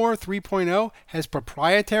Lawnmower 3.0 has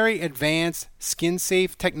proprietary advanced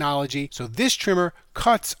skin-safe technology, so this trimmer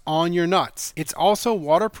cuts on your nuts. It's also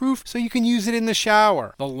waterproof, so you can use it in the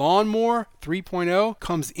shower. The Lawnmower 3.0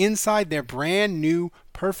 comes inside their brand new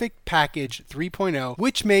Perfect Package 3.0,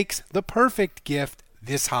 which makes the perfect gift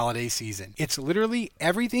this holiday season. It's literally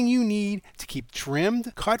everything you need to keep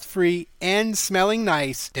trimmed, cut-free, and smelling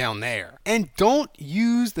nice down there. And don't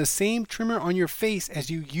use the same trimmer on your face as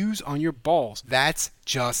you use on your balls. That's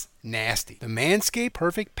just nasty. The Manscaped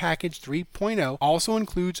Perfect Package 3.0 also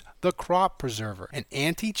includes the Crop Preserver, an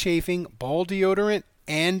anti-chafing ball deodorant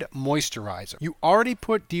and moisturizer. You already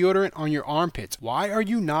put deodorant on your armpits. Why are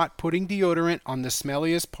you not putting deodorant on the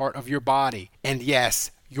smelliest part of your body? And yes,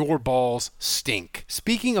 your balls stink.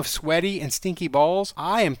 Speaking of sweaty and stinky balls,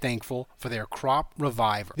 I am thankful for their Crop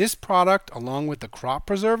Reviver. This product, along with the Crop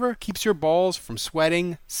Preserver, keeps your balls from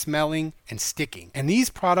sweating, smelling, and sticking. And these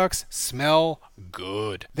products smell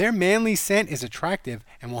good. Their manly scent is attractive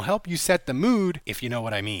and will help you set the mood, if you know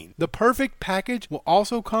what I mean. The perfect package will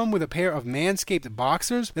also come with a pair of Manscaped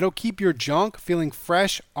boxers that'll keep your junk feeling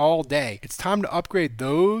fresh all day. It's time to upgrade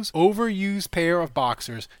those overused pair of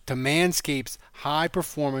boxers to Manscaped's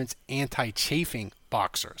high-performance anti-chafing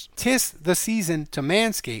boxers. 'Tis the season to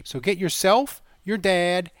Manscaped, so get yourself, your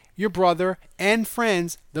dad, your brother, and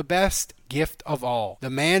friends the best gift of all, the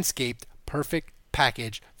Manscaped Perfect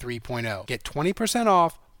Package 3.0. Get 20%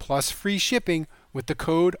 off plus free shipping with the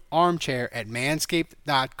code armchair at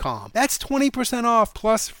manscaped.com. That's 20% off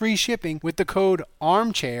plus free shipping with the code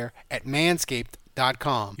armchair at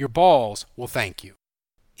manscaped.com. Your balls will thank you.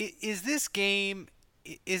 Is this game,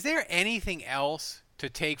 is there anything else to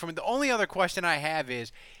take from it? The only other question I have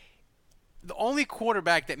is, the only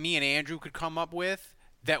quarterback that me and Andrew could come up with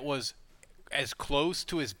that was as close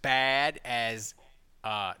to as bad as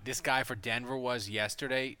this guy for Denver was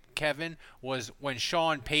yesterday, Kevin, was when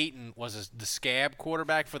Sean Payton was the scab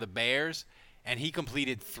quarterback for the Bears, and he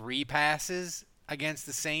completed 3 passes against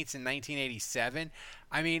the Saints in 1987.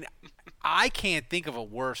 I mean, I can't think of a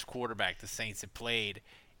worse quarterback the Saints have played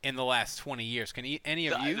in the last 20 years. Can any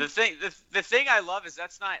of you? The thing I love is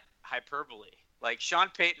that's not hyperbole. Like, Sean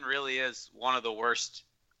Payton really is one of the worst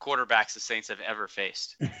quarterbacks the Saints have ever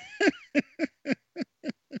faced.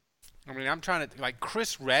 I mean, I'm trying to, like,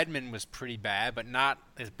 Chris Redmond was pretty bad, but not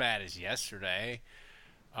as bad as yesterday.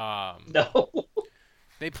 No.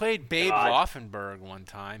 They played Babe Laufenberg one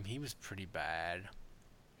time. He was pretty bad.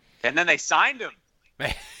 And then they signed him.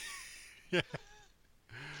 Yeah.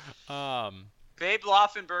 Babe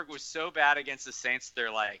Laufenberg was so bad against the Saints,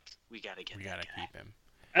 they're like, we got to keep him.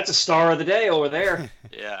 That's a star of the day over there.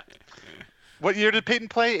 Yeah. What year did Peyton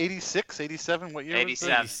play? 86, 87? What year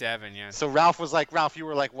 87. 87, yeah. So Ralph, you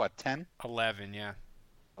were like, what, 10? 11, yeah.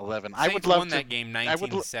 11. Saints I would love won to, that game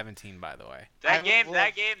 19-17, by the way. That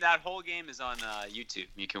whole game is on YouTube.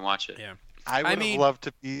 You can watch it. Yeah. I would have loved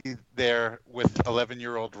to be there with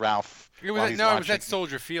 11-year-old Ralph. It was at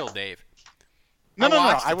Soldier Field, Dave. No.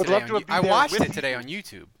 I would love to have been I there watched with it today on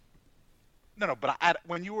YouTube. No, but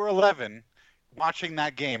when you were 11, watching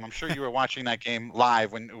that game, I'm sure you were watching that game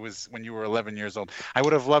live when you were 11 years old. I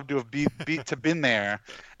would have loved to have been there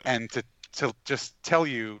and to just tell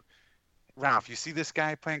you, Ralph, you see this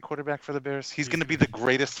guy playing quarterback for the Bears? He's going to be the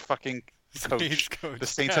greatest fucking coach the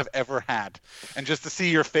Saints have ever had. And just to see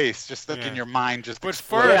your face, just think in your mind, just first he's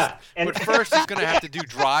going to have to do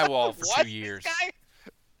drywall for 2 years.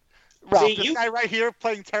 Ralph, this guy right here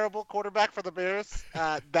playing terrible quarterback for the Bears,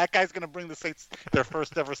 that guy's going to bring the Saints their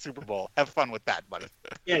first ever Super Bowl. Have fun with that, buddy.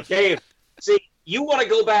 Yeah, Dave, see, you want to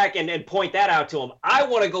go back and point that out to him. I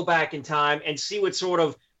want to go back in time and see what sort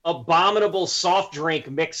of abominable soft drink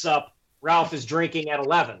mix-up Ralph is drinking at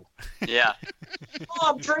 11. Yeah.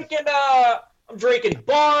 I'm drinking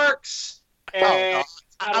Barks. And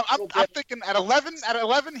I'm thinking at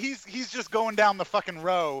 11, he's just going down the fucking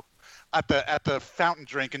row at the fountain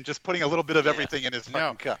drink and just putting a little bit of everything in his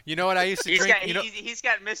fucking cup. You know what I used to drink? He's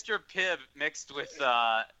got Mr. Pibb mixed with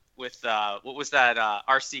what was that,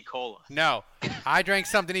 RC Cola. No, I drank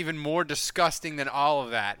something even more disgusting than all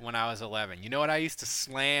of that when I was 11. You know what I used to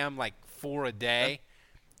slam like 4 a day?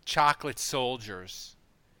 Chocolate Soldiers.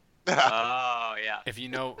 Oh, yeah. If you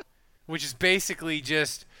know, which is basically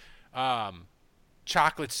just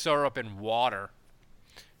chocolate syrup and water.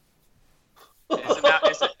 Isn't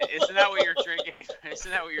that what you're drinking? Isn't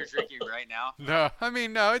that what you're drinking right now? No,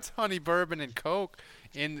 it's honey bourbon and Coke.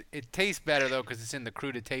 And it tastes better though because it's in the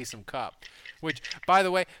Cruditatum cup. Which, by the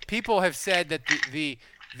way, people have said that the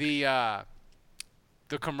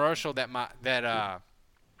commercial that my wife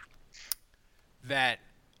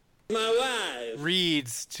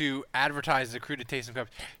reads to advertise the Cruditatum cup,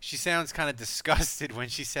 she sounds kind of disgusted when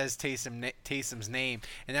she says Taysom's name,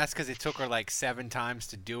 and that's because it took her like 7 times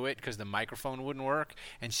to do it because the microphone wouldn't work,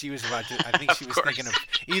 and she was about to. I think she was thinking of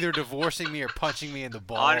either divorcing me or punching me in the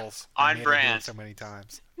balls. On brand. So many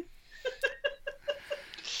times.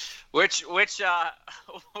 What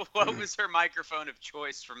was her microphone of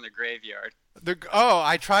choice from the graveyard?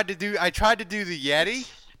 I tried to do the Yeti.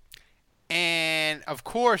 And, of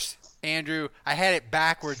course, Andrew, I had it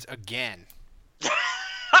backwards again.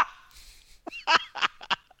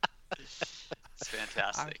 It's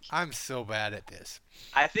fantastic. I'm so bad at this.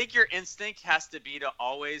 I think your instinct has to be to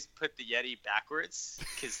always put the Yeti backwards,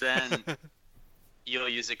 because then you'll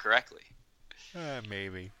use it correctly.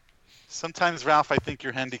 Maybe. Sometimes, Ralph, I think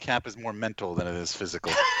your handicap is more mental than it is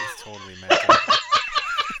physical. It's totally mental.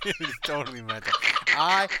 It's totally mental.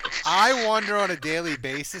 I wonder on a daily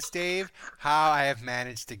basis, Dave, how I have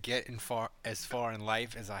managed to get as far in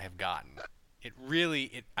life as I have gotten. I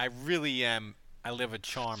really am I live a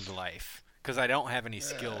charmed life because I don't have any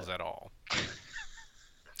skills at all.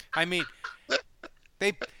 I mean,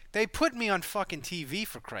 they put me on fucking TV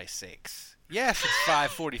for Christ's sakes. Yes, it's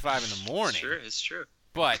 5:45 in the morning. Sure, it's true.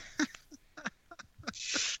 But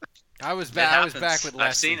I was back with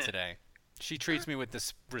Leslie today. She treats me with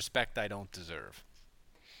this respect I don't deserve.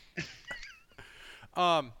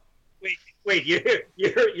 Wait,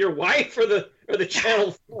 your wife or the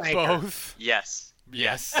channel flanker? Both. Yes.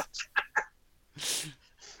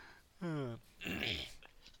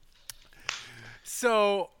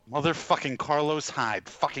 So, motherfucking Carlos Hyde,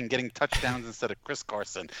 fucking getting touchdowns instead of Chris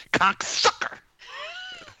Carson, cocksucker.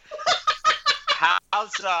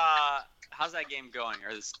 How's that game going?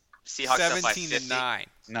 Are the Seahawks up by 50? 17-9.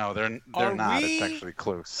 No, they're not. It's actually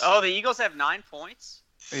close. Oh, the Eagles have 9 points.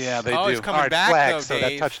 Yeah, they do. It's coming All right, back, flag, though, so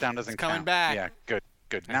Dave. that touchdown doesn't count. Coming back. Yeah,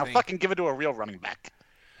 good. Now fucking give it to a real running back.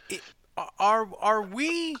 Are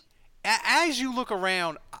we? As you look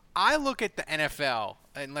around, I look at the NFL,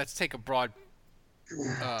 and let's take a broad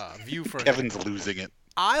view for Kevin's losing it.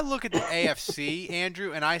 I look at the AFC,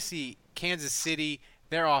 Andrew, and I see Kansas City.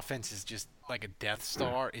 Their offense is just like a Death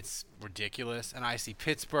Star. It's ridiculous. And I see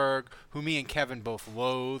Pittsburgh, who me and Kevin both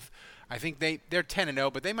loathe. I think they're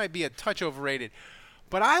 10-0, but they might be a touch overrated.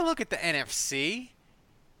 But I look at the NFC,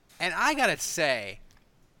 and I got to say,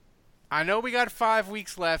 I know we got 5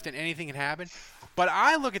 weeks left and anything can happen, but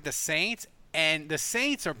I look at the Saints, and the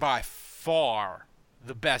Saints are by far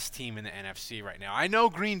the best team in the NFC right now. I know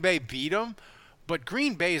Green Bay beat them, but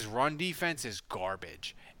Green Bay's run defense is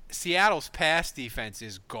garbage. Seattle's pass defense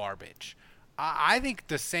is garbage. I think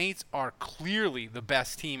the Saints are clearly the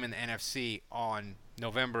best team in the NFC on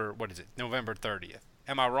November 30th.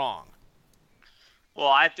 Am I wrong? Well,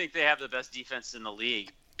 I think they have the best defense in the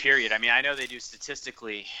league, period. I mean, I know they do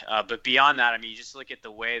statistically, but beyond that, I mean, you just look at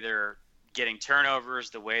the way they're getting turnovers,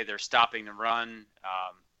 the way they're stopping the run.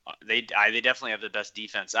 They definitely have the best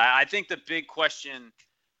defense. I think the big question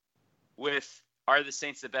with are the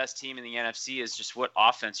Saints the best team in the NFC is just what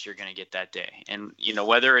offense you're going to get that day. And,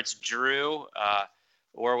 whether it's Drew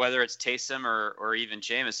or whether it's Taysom or even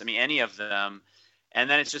Jameis, I mean, any of them. And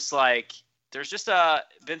then it's just like there's just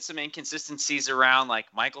been some inconsistencies around like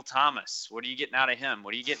Michael Thomas. What are you getting out of him?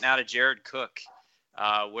 What are you getting out of Jared Cook?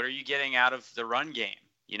 What are you getting out of the run game?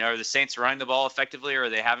 Are the Saints running the ball effectively or are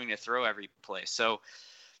they having to throw every play? So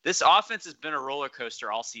this offense has been a roller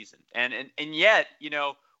coaster all season. And yet,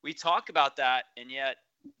 we talk about that, and yet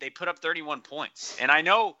they put up 31 points. And I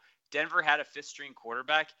know Denver had a fifth-string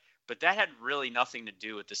quarterback, but that had really nothing to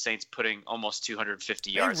do with the Saints putting almost 250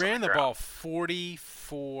 yards. They ran the ball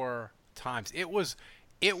 44 times. It was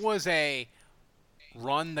a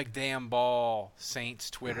run the damn ball Saints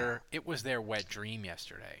Twitter. It was their wet dream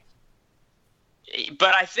yesterday.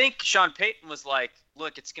 But I think Sean Payton was like,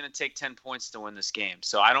 look, it's going to take 10 points to win this game.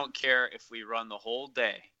 So I don't care if we run the whole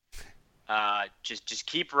day. Just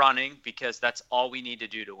keep running because that's all we need to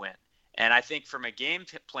do to win. And I think from a game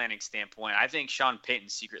planning standpoint, I think Sean Payton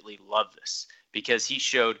secretly loved this because he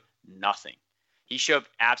showed nothing. He showed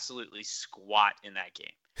absolutely squat in that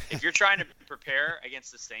game. If you're trying to prepare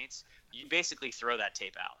against the Saints, you basically throw that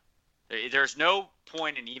tape out. There's no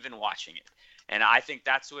point in even watching it. And I think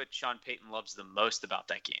that's what Sean Payton loves the most about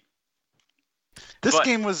that game. This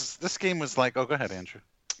game was like, oh, go ahead, Andrew.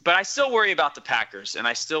 But I still worry about the Packers, and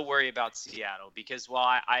I still worry about Seattle because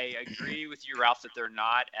while I agree with you, Ralph, that they're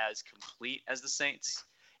not as complete as the Saints.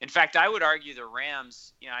 In fact, I would argue the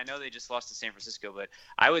Rams, I know they just lost to San Francisco, but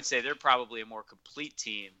I would say they're probably a more complete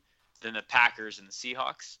team than the Packers and the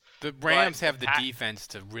Seahawks. The Rams have the defense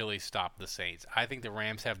to really stop the Saints. I think the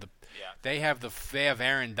Rams have they have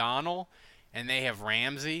Aaron Donald and they have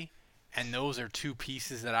Ramsey, and those are two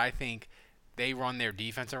pieces that I think they run their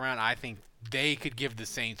defense around. I think they could give the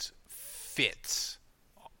Saints fits.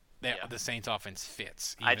 The Saints offense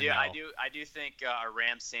fits. I do think a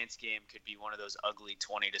Rams Saints game could be one of those ugly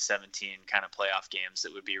 20-17 kind of playoff games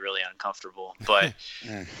that would be really uncomfortable. But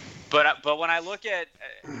but when I look at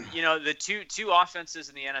the two offenses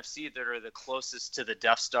in the NFC that are the closest to the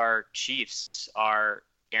Death Star Chiefs are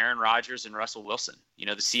Aaron Rodgers and Russell Wilson.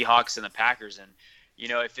 The Seahawks and the Packers. And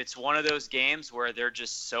if it's one of those games where they're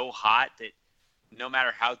just so hot that no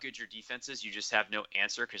matter how good your defense is, you just have no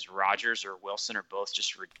answer because Rodgers or Wilson are both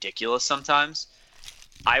just ridiculous sometimes.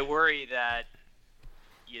 I worry that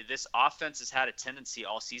this offense has had a tendency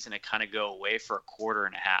all season to kind of go away for a quarter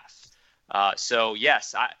and a half. So,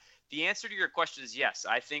 yes, the answer to your question is yes.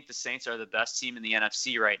 I think the Saints are the best team in the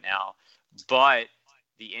NFC right now, but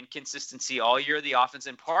the inconsistency all year of the offense,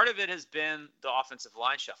 and part of it has been the offensive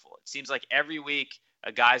line shuffle. It seems like every week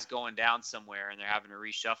a guy's going down somewhere and they're having to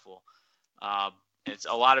reshuffle. It's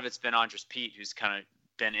a lot of it's been Andres Pete, who's kind of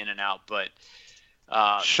been in and out, but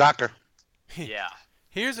shocker. Yeah.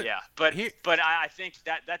 But I think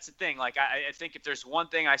that's the thing. Like I think if there's one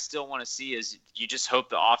thing I still want to see is you just hope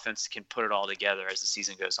the offense can put it all together as the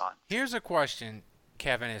season goes on. Here's a question,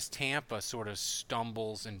 Kevin, as Tampa sort of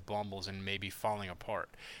stumbles and bumbles and maybe falling apart.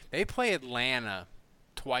 They play Atlanta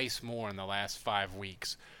twice more in the last 5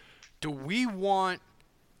 weeks. Do we want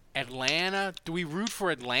Atlanta? Do we root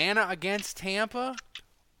for Atlanta against Tampa,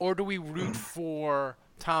 or do we root for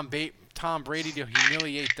Tom Brady to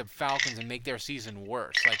humiliate the Falcons and make their season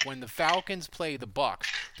worse? Like when the Falcons play the Bucs,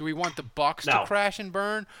 do we want the Bucs to crash and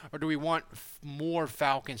burn, or do we want more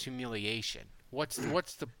Falcons humiliation? What's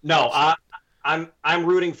the I'm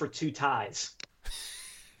rooting for 2 ties.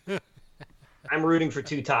 I'm rooting for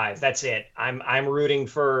 2 ties. That's it. I'm rooting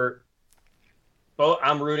for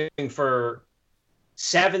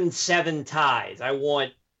 7-7 ties. I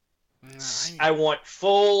want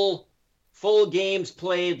full games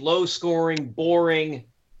played, low scoring, boring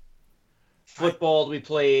football to be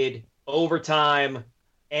played, overtime,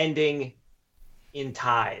 ending in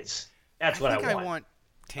ties. That's what I want. I want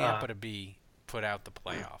Tampa to be put out the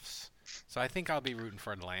playoffs. So I think I'll be rooting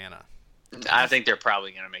for Atlanta. I think they're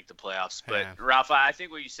probably going to make the playoffs. But, Ralph, I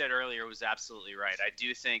think what you said earlier was absolutely right. I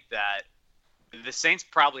do think that the Saints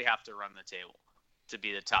probably have to run the table to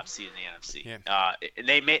be the top seed in the NFC. Yeah.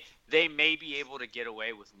 They may be able to get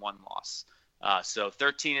away with 1 loss. So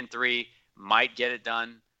 13-3 might get it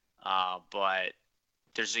done, but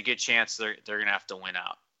there's a good chance they're going to have to win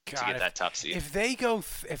out to get that top seed. If they go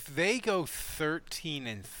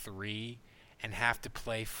 13-3 and have to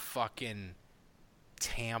play fucking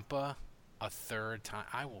Tampa a third time,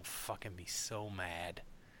 I will fucking be so mad.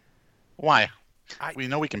 Why? We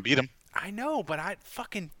know we can beat them. I know, but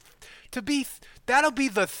that'll be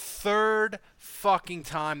the third fucking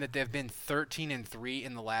time that they've been 13-3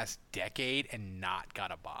 in the last decade and not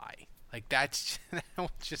got a bye. Like that would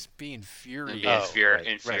just be infuriating.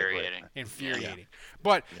 Infuriating. Infuriating. Yeah.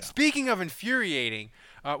 But speaking of infuriating,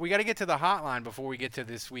 we got to get to the hotline before we get to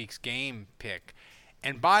this week's game pick.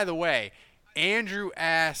 And by the way, Andrew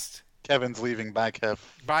asked. Kevin's leaving. Bye, Kev.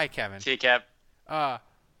 Bye, Kevin. See you, Kev.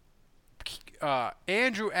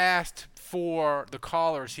 Andrew asked for the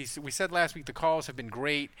callers. We said last week the callers have been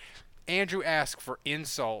great. Andrew asked for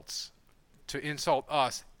insults to insult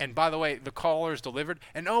us. And by the way, the callers delivered.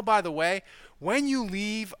 And oh, by the way, when you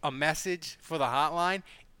leave a message for the hotline,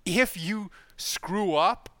 if you screw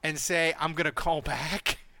up and say, I'm going to call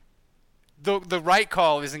back, the right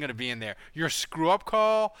call isn't going to be in there. Your screw-up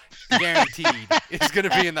call, guaranteed, is going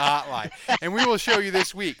to be in the hotline. And we will show you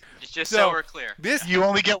this week. Just so we're clear. You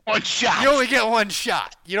only get 1 shot. You only get 1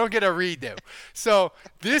 shot. You don't get a redo. So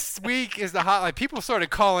this week is the hotline. People started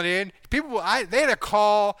calling in. They had a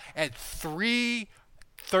call at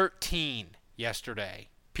 3:13 yesterday.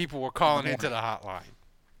 People were calling into the hotline.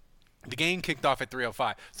 The game kicked off at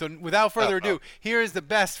 3:05. So without further ado, here is the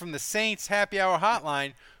best from the Saints Happy Hour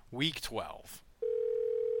hotline. Week 12.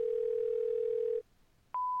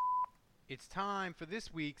 It's time for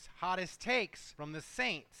this week's hottest takes from the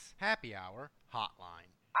Saints Happy Hour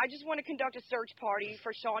hotline. I just want to conduct a search party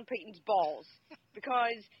for Sean Payton's balls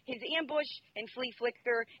because his ambush and flea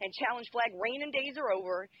flicker and challenge flag reigning days are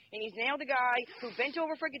over, and he's now the guy who bent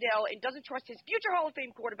over for Goodell and doesn't trust his future Hall of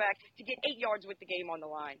Fame quarterback to get 8 yards with the game on the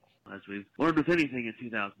line. As we've learned with anything in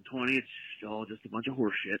 2020, it's all just a bunch of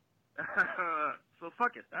horse shit. So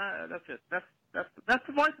fuck it. That's it. That's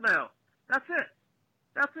the voicemail. That's it.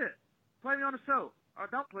 Play me on the show. Or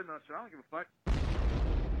don't play me on the show. I don't give a fuck.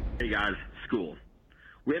 Hey guys, school.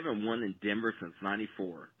 We haven't won in Denver since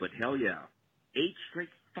 '94, but hell yeah, 8 straight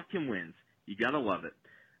fucking wins. You gotta love it,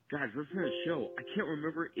 guys. Listen to the show. I can't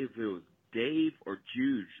remember if it was Dave or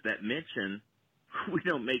Juge that mentioned we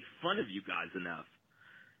don't make fun of you guys enough.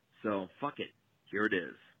 So fuck it. Here it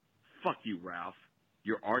is. Fuck you, Ralph.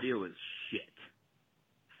 Your audio is shit.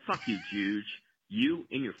 Fuck you, Juge. You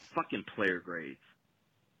and your fucking player grades.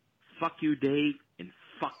 Fuck you, Dave, and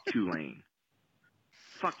fuck Tulane.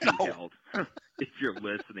 Fuck you, Held. If you're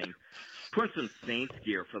listening, put some Saints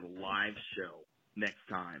gear for the live show next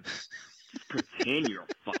time. Just pretend you're a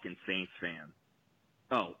fucking Saints fan.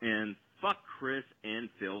 Oh, and fuck Chris and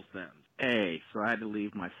Phil Sims. Hey, so I had to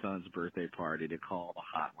leave my son's birthday party to call the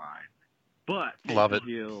hotline. But Love it.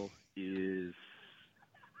 Hill is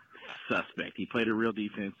suspect. He played a real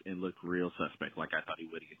defense and looked real suspect, like I thought he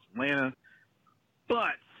would against Atlanta.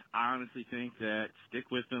 But I honestly think that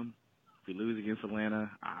stick with him. If we lose against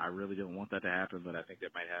Atlanta, I really don't want that to happen, but I think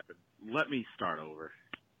that might happen. Let me start over.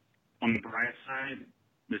 On the bright side,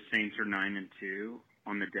 the Saints are 9-2.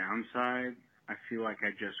 On the downside, I feel like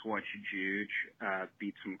I just watched Juge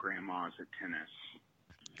beat some grandmas at tennis.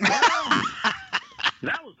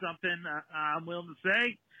 That was something I'm willing to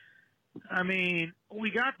say. I mean, we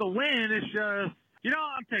got the win. It's just,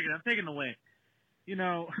 I'm taking the win.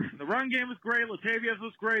 The run game was great. Latavius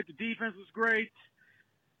was great. The defense was great.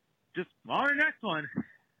 Just on our next one,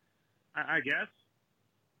 I guess.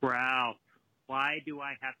 Ralph, why do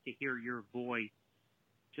I have to hear your voice?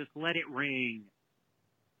 Just let it ring.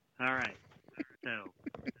 All right. So,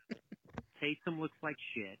 Taysom looks like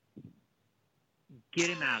shit. Get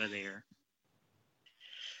him out of there.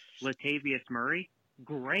 Latavius Murray,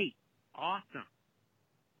 great. Awesome.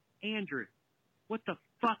 Andrew, what the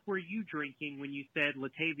fuck were you drinking when you said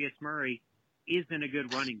Latavius Murray isn't a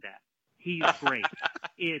good running back? He's great.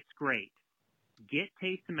 It's great. Get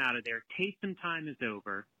Taysom out of there. Taysom time is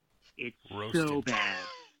over. It's Roasted. So bad.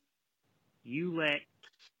 You let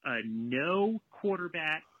a no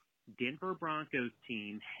quarterback Denver Broncos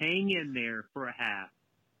team hang in there for a half.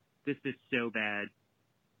 This is so bad.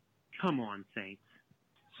 Come on, Saints.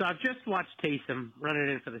 So I've just watched Taysom run it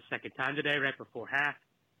in for the second time today, right before half.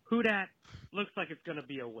 Who dat looks like it's going to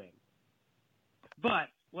be a win. But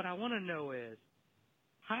what I want to know is,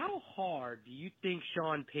 how hard do you think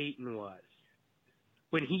Sean Payton was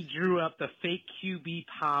when he drew up the fake QB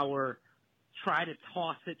power, try to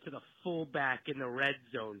toss it to the fullback in the red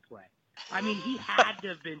zone play? I mean, he had to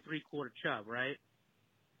have been three-quarter Chubb, right?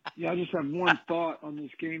 Yeah, I just have one thought on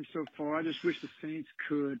this game so far. I just wish the Saints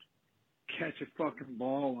could catch a fucking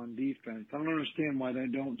ball on defense. I don't understand why they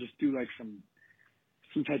don't just do like some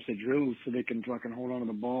types of drills so they can fucking hold on to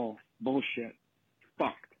the ball. Bullshit.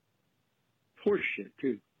 Fucked. Horse shit,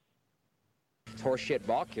 too. It's horse shit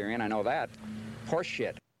ball carrying, I know that. Horse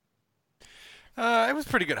shit. It was a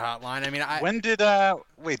pretty good hotline. I mean, When did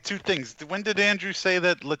wait, two things. When did Andrew say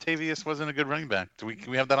that Latavius wasn't a good running back? Can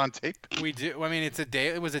we have that on tape? We do. I mean,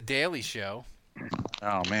 it was a daily show.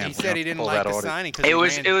 Oh man. He said he didn't like the signing because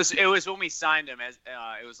it was when we signed him as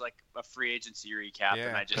it was like a free agency recap,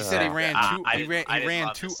 and I just he said he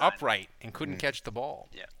ran too upright and couldn't catch the ball.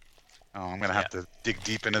 Yeah. Oh, I'm gonna have to dig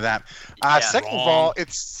deep into that. Second Wrong. of all,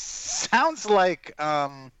 it sounds like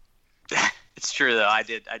it's true though. I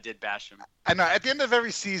did bash him. I know. At the end of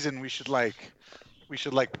every season, we should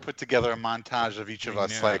put together a montage of each of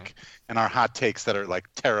us, like, and our hot takes that are like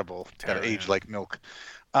terrible, that age like milk.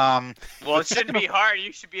 Well, it shouldn't be hard.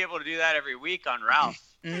 You should be able to do that every week on Ralph.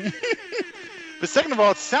 But second of all,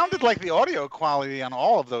 it sounded like the audio quality on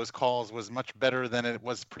all of those calls was much better than it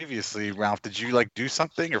was previously. Ralph, did you do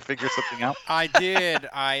something or figure something out? I did.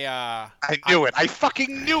 I knew it. I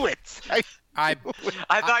fucking knew it. I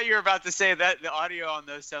thought you were about to say that the audio on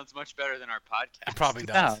those sounds much better than our podcast. It probably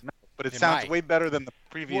does. No, but it sounds way better than the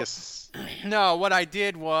previous. No, what I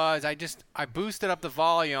did was I boosted up the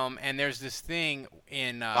volume, and there's this thing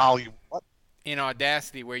in volume in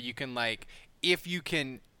Audacity where you can if you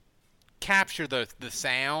can capture the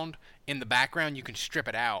sound in the background, you can strip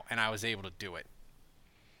it out, and I was able to do it.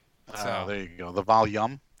 So there you go. The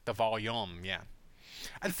volume. The volume, yeah.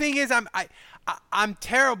 The thing is, I'm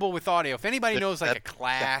terrible with audio. If anybody knows a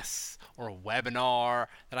class or a webinar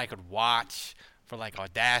that I could watch for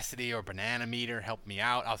Audacity or Banana Meter, help me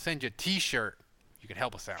out. I'll send you a T-shirt. You can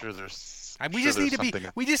help us out. Sure, there's. We just need to be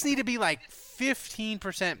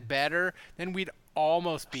 15% better. Then we'd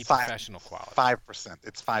almost be professional quality. 5%.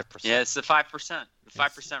 It's 5%. Yeah, it's the 5%. The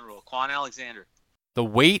 5% rule. Quan Alexander. The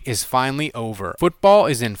wait is finally over. Football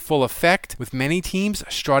is in full effect, with many teams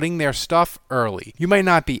strutting their stuff early. You might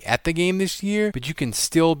not be at the game this year, but you can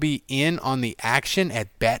still be in on the action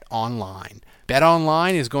at BetOnline.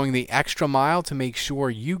 BetOnline is going the extra mile to make sure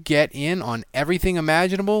you get in on everything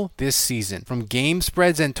imaginable this season. From game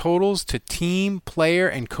spreads and totals to team, player,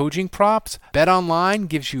 and coaching props, BetOnline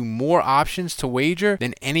gives you more options to wager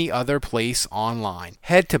than any other place online.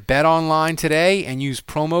 Head to BetOnline today and use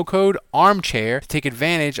promo code ARMCHAIR to take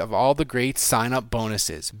advantage of all the great sign-up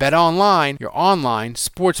bonuses. BetOnline, your online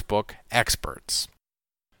sportsbook experts.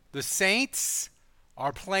 The Saints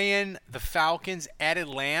are playing the Falcons at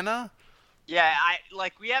Atlanta. Yeah,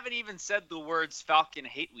 we haven't even said the words Falcon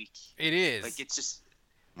Hate Week. It is. It's just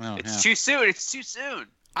too soon. It's too soon.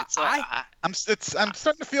 I'm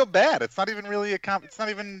starting to feel bad. It's not even really it's not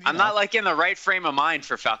even. I'm not in the right frame of mind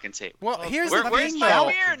for Falcons Hate. Well, here's where's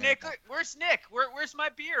my beer, Nick? Where's Nick? Where's my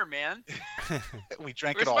beer, man? We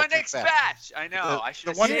drank it all. Where's my next batch? I know. I should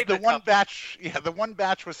have saved the one batch. Yeah, the one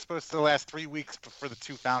batch was supposed to last 3 weeks for the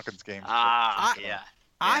two Falcons games. Yeah.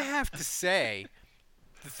 I have to say,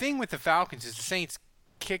 the thing with the Falcons is the Saints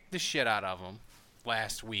kicked the shit out of them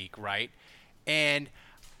last week, right? And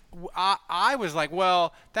I was like,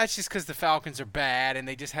 well, that's just because the Falcons are bad and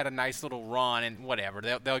they just had a nice little run and whatever.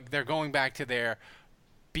 They're going back to their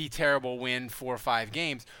be terrible, win 4 or 5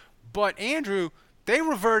 games. But, Andrew, they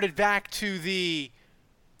reverted back to the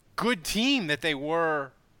good team that they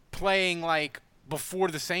were playing like before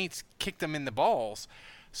the Saints kicked them in the balls.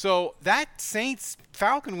 So that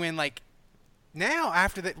Saints-Falcon win, like now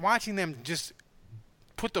after that, watching them just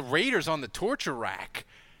put the Raiders on the torture rack,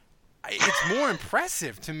 it's more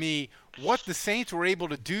impressive to me what the Saints were able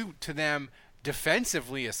to do to them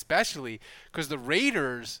defensively, especially because the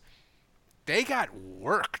Raiders, they got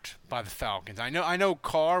worked by the Falcons. I know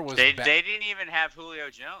Carr was They bad. didn't even have Julio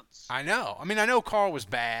Jones. I know. I mean, I know Carr was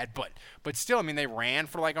bad, but still, I mean, they ran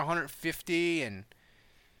for like 150, and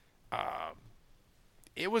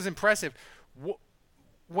it was impressive.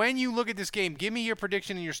 When you look at this game, give me your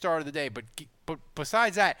prediction and your start of the day. But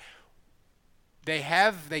besides that, they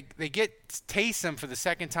get Taysom for the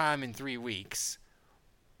second time in 3 weeks.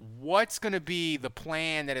 What's going to be the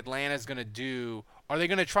plan that Atlanta's going to do? Are they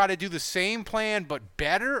going to try to do the same plan but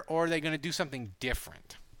better, or are they going to do something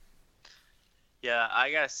different? Yeah,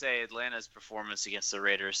 I got to say Atlanta's performance against the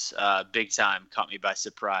Raiders, big time, caught me by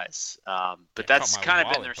surprise. But that's kind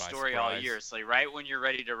of been their story all year. It's like right when you're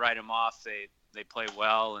ready to write them off, they play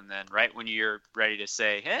well, and then right when you're ready to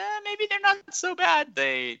say, maybe they're not so bad,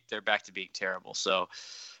 they're back to being terrible. So,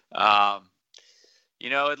 Atlanta,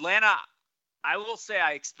 I will say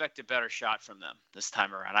I expect a better shot from them this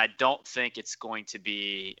time around. I don't think it's going to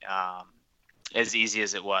be as easy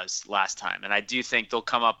as it was last time. And I do think they'll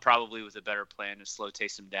come up probably with a better plan to slow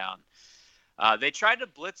Taysom down. They tried to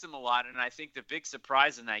blitz him a lot, and I think the big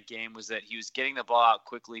surprise in that game was that he was getting the ball out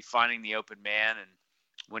quickly, finding the open man, and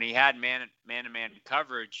when he had man-to-man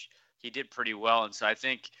coverage, he did pretty well. And so I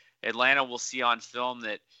think Atlanta will see on film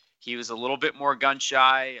that he was a little bit more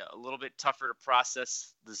gun-shy, a little bit tougher to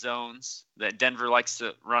process the zones, that Denver likes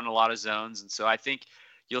to run a lot of zones. And so I think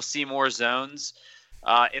you'll see more zones.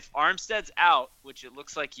 If Armstead's out, which it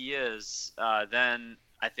looks like he is, then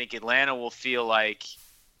I think Atlanta will feel like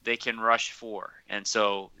they can rush 4. And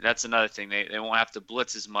so that's another thing. They won't have to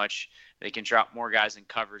blitz as much. They can drop more guys in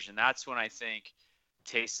coverage. And that's when I think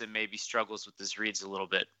Taysom maybe struggles with his reads a little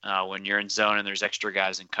bit when you're in zone and there's extra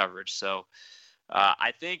guys in coverage. So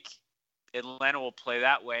I think Atlanta will play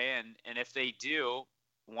that way. And if they do,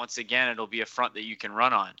 once again, it'll be a front that you can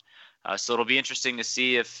run on. So it'll be interesting to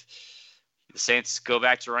see if the Saints go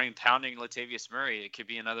back to running, pounding Latavius Murray. It could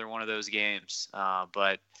be another one of those games.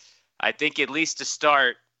 But I think at least to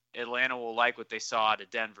start, Atlanta will like what they saw out of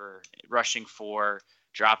Denver, rushing 4,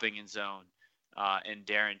 dropping in zone, and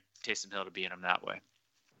daring Taysom Hill to beat him that way.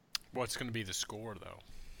 What's going to be the score, though?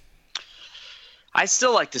 I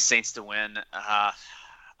still like the Saints to win. I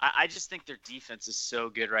just think their defense is so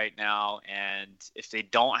good right now, and if they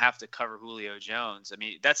don't have to cover Julio Jones, I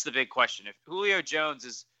mean, that's the big question. If Julio Jones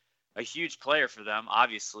is a huge player for them,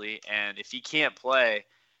 obviously, and if he can't play,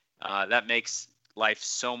 that makes life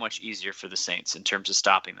so much easier for the Saints in terms of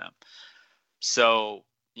stopping them. So,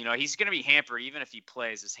 he's going to be hampered even if he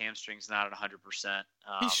plays. His hamstring's not at 100%.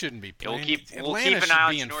 He shouldn't be playing. We'll keep an eye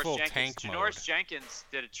on Janoris Jenkins. Janoris Jenkins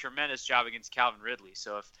did a tremendous job against Calvin Ridley.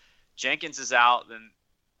 So if Jenkins is out, then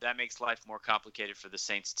that makes life more complicated for the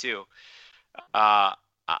Saints too. I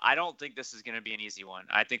don't think this is going to be an easy one.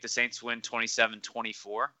 I think the Saints win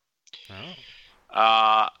 27-24.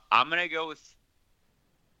 I'm going to go with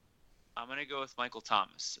Michael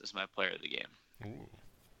Thomas as my player of the game. Ooh.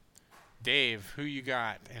 Dave, who you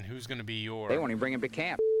got, and who's going to be your... They won't even bring him to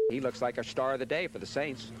camp. He looks like a star of the day for the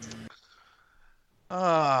Saints.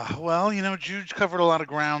 Well, Juge covered a lot of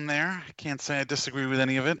ground there. Can't say I disagree with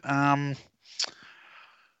any of it.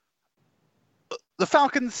 The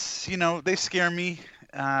Falcons, they scare me.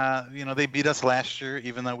 They beat us last year,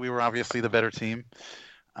 even though we were obviously the better team.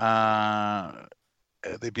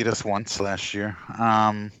 They beat us once last year.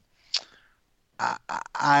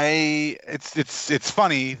 It's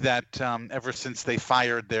funny that ever since they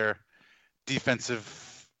fired their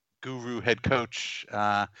defensive guru head coach,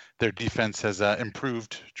 their defense has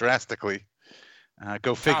improved drastically.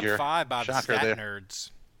 Go figure. Top 5 by the stat there. nerds.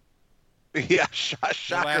 Yeah, shocker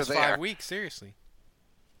the last there. 5 weeks, seriously.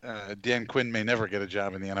 Dan Quinn may never get a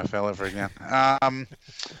job in the NFL ever again.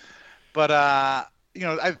 But I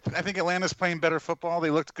think Atlanta's playing better football. They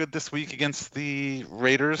looked good this week against the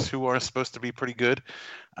Raiders, who are supposed to be pretty good.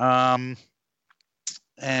 Obviously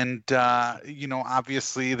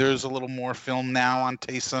there's a little more film now on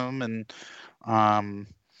Taysom, and I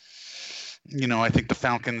think the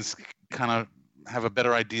Falcons kind of have a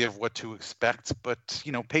better idea of what to expect. But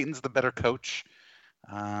Peyton's the better coach.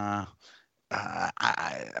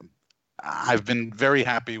 I've been very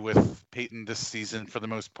happy with Peyton this season for the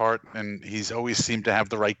most part, and he's always seemed to have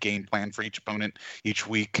the right game plan for each opponent each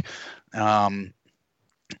week.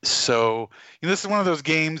 So, this is one of those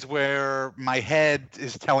games where my head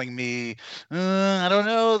is telling me, I don't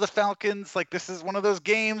know, the Falcons, this is one of those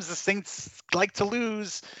games the Saints like to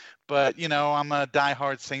lose. But, I'm a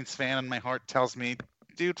diehard Saints fan, and my heart tells me,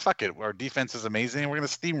 dude, fuck it. Our defense is amazing, and we're going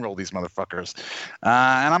to steamroll these motherfuckers.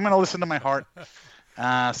 And I'm going to listen to my heart.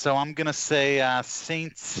 So I'm going to say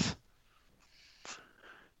Saints.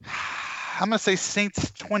 I'm going to say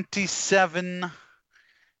Saints 27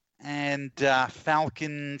 and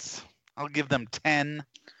Falcons. I'll give them 10.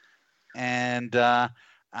 And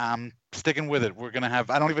I'm sticking with it. We're going to have,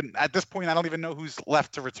 at this point, I don't even know who's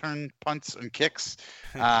left to return punts and kicks.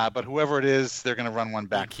 But whoever it is, they're going to run one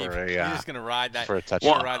back you're just going to ride that for a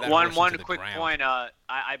touchdown. One quick point.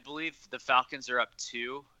 I believe the Falcons are up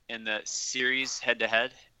 2 in the series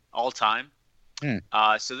head-to-head all time.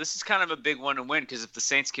 So this is kind of a big one to win, because if the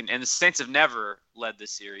Saints can, and the Saints have never led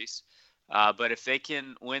this series, but if they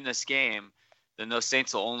can win this game, then those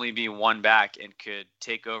Saints will only be one back and could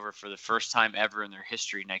take over for the first time ever in their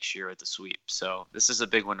history next year at the sweep. So this is a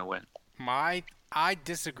big one to win. I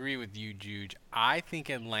disagree with you, Juge. I think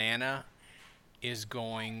Atlanta is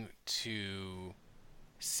going to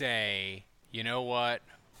say, you know what,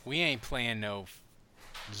 we ain't playing no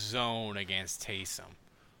zone against Taysom.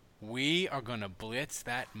 We are going to blitz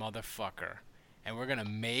that motherfucker, and we're going to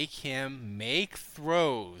make him make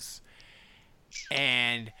throws,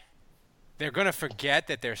 and they're going to forget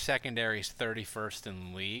that their secondary is 31st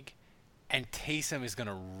in the league, and Taysom is going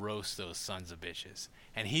to roast those sons of bitches.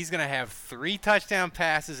 And he's going to have 3 touchdown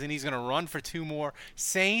passes, and he's going to run for 2 more.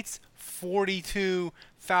 Saints 42,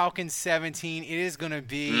 Falcons 17. It is going to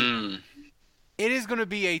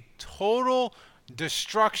be a total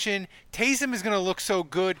destruction. Taysom is going to look so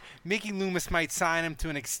good, Mickey Loomis might sign him to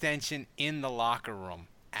an extension in the locker room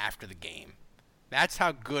after the game. That's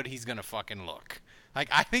how good he's going to fucking look.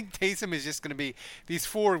 I think Taysom is just going to be, these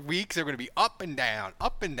 4 weeks are going to be up and down,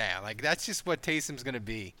 up and down. That's just what Taysom's going to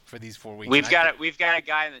be for these 4 weeks. We've got a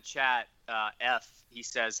guy in the chat, F. He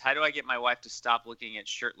says, how do I get my wife to stop looking at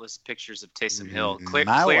shirtless pictures of Taysom Hill?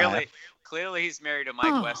 Clearly he's married to Mike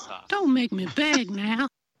Westhoff. Don't make me beg now.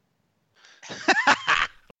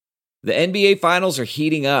 The NBA Finals are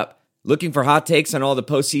heating up. Looking for hot takes on all the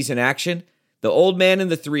postseason action? The Old Man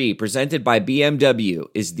and the Three, presented by BMW,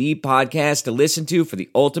 is the podcast to listen to for the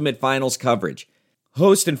ultimate finals coverage.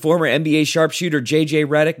 Host and former NBA sharpshooter JJ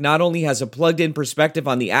Redick not only has a plugged-in perspective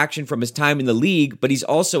on the action from his time in the league, but he's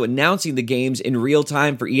also announcing the games in real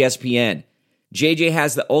time for ESPN. JJ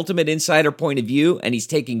has the ultimate insider point of view, and he's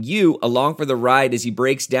taking you along for the ride as he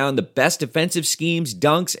breaks down the best defensive schemes,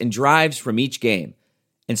 dunks, and drives from each game.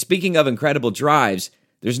 And speaking of incredible drives,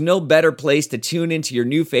 there's no better place to tune into your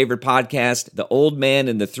new favorite podcast, The Old Man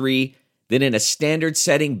and the Three, than in a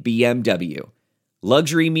standard-setting BMW.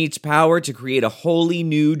 Luxury meets power to create a wholly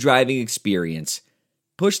new driving experience.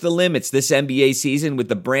 Push the limits this NBA season with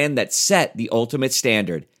the brand that set the ultimate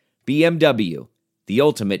standard, BMW, the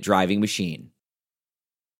ultimate driving machine.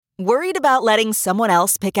 Worried about letting someone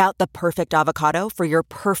else pick out the perfect avocado for your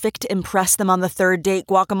perfect impress-them-on-the-third-date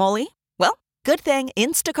guacamole? Well, good thing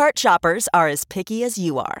Instacart shoppers are as picky as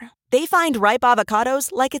you are. They find ripe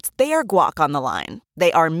avocados like it's their guac on the line.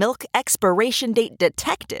 They are milk expiration date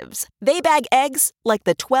detectives. They bag eggs like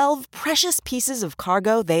the 12 precious pieces of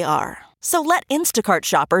cargo they are. So let Instacart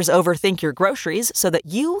shoppers overthink your groceries so that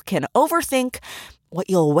you can overthink what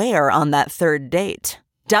you'll wear on that third date.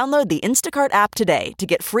 Download the Instacart app today to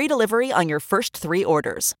get free delivery on your first 3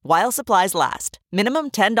 orders, while supplies last.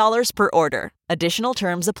 Minimum $10 per order. Additional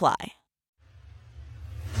terms apply.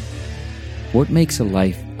 What makes a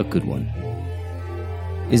life a good one?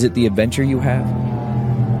 Is it the adventure you have?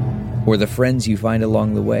 Or the friends you find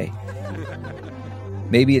along the way?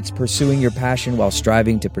 Maybe it's pursuing your passion while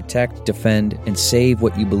striving to protect, defend, and save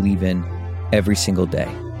what you believe in every single day.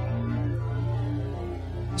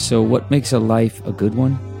 So what makes a life a good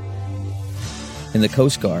one? In the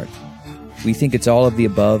Coast Guard, we think it's all of the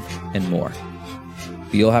above and more.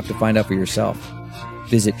 But you'll have to find out for yourself.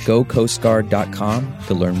 Visit gocoastguard.com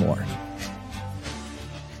to learn more.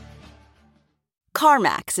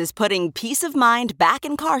 CarMax is putting peace of mind back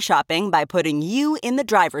in car shopping by putting you in the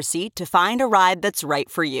driver's seat to find a ride that's right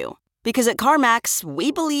for you. Because at CarMax,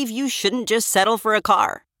 we believe you shouldn't just settle for a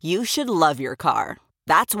car. You should love your car.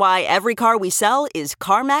 That's why every car we sell is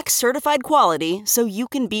CarMax certified quality, so you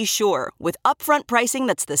can be sure with upfront pricing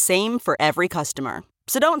that's the same for every customer.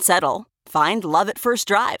 So don't settle. Find love at first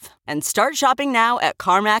drive and start shopping now at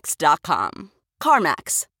CarMax.com.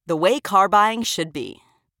 CarMax, the way car buying should be.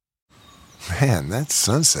 Man, that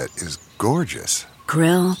sunset is gorgeous.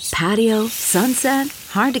 Grill, patio, sunset.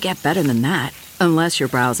 Hard to get better than that. Unless you're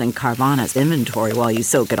browsing Carvana's inventory while you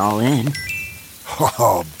soak it all in.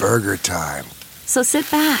 Oh, burger time. So sit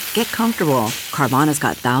back, get comfortable. Carvana's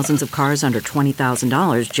got thousands of cars under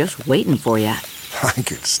 $20,000 just waiting for you. I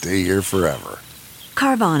could stay here forever.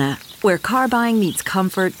 Carvana, where car buying meets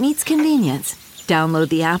comfort meets convenience. Download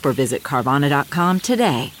the app or visit Carvana.com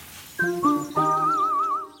today.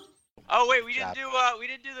 Oh wait, we didn't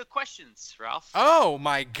do the questions, Ralph. Oh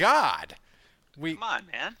my God! Come on,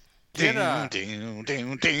 man. Did I didn't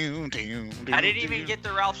even get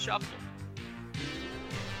the Ralph Shuffle.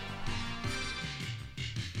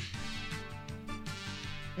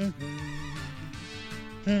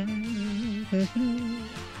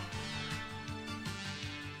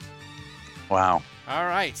 Wow. All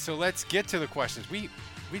right, so let's get to the questions. We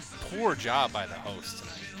poor job by the host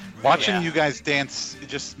tonight. Watching you guys dance, it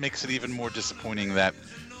just makes it even more disappointing that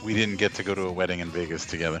we didn't get to go to a wedding in Vegas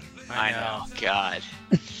together. I know. God.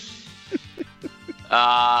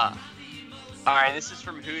 All right, this is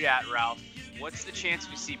from Hoodat, Ralph. What's the chance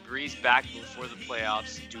we see Breeze back before the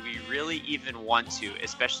playoffs? Do we really even want to,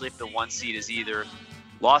 especially if the 1 seed is either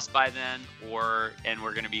lost by then and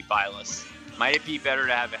we're going to be byless? Might it be better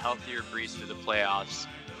to have a healthier Breeze for the playoffs?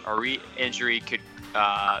 Or re-injury could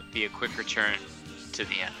be a quick return to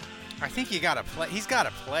the end. I think you gotta play. He's gotta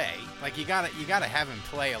play. Like you gotta have him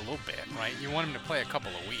play a little bit, right? You want him to play a couple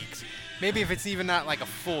of weeks. Maybe if it's even not like a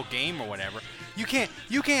full game or whatever. You can't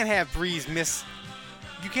have Breeze miss.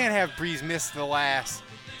 You can't have Breeze miss the last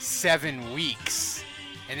 7 weeks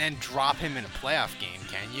and then drop him in a playoff game,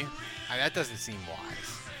 can you? I mean, that doesn't seem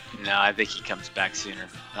wise. No, I think he comes back sooner.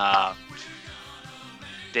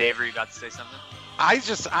 Dave, are you about to say something? I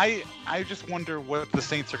just wonder what the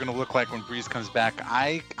Saints are going to look like when Breeze comes back.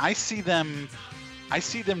 I see them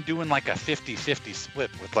doing like a 50-50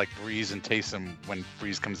 split with like Breeze and Taysom when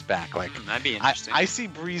Breeze comes back. Like that'd be interesting. I see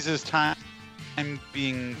Breeze's time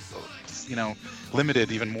being,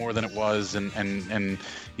 limited even more than it was, and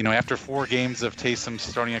after 4 games of Taysom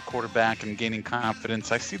starting at quarterback and gaining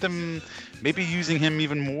confidence, I see them maybe using him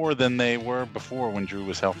even more than they were before when Drew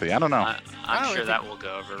was healthy. I don't know. I'm sure that will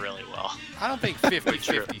go over really well. I don't think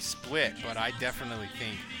 50-50 split, but I definitely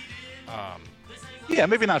think. Yeah,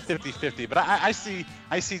 maybe not 50-50, but I see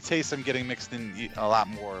Taysom getting mixed in a lot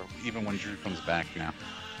more even when Drew comes back now.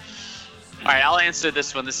 All right, I'll answer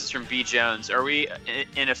this one. This is from B. Jones. Are we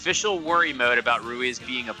in official worry mode about Ruiz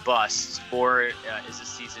being a bust, or is the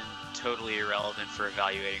season totally irrelevant for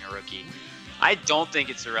evaluating a rookie? I don't think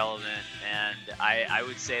it's irrelevant, and I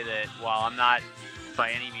would say that while I'm not by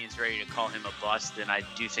any means ready to call him a bust, and I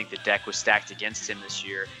do think the deck was stacked against him this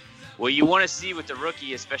year, what you want to see with the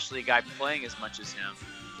rookie, especially a guy playing as much as him,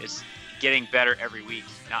 is getting better every week,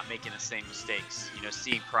 not making the same mistakes,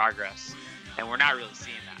 seeing progress. And we're not really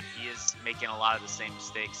seeing that. He is making a lot of the same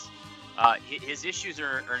mistakes. His issues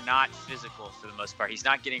are not physical for the most part. He's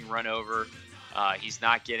not getting run over. He's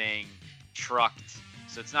not getting trucked.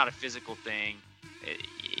 So it's not a physical thing.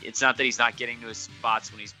 It's not that he's not getting to his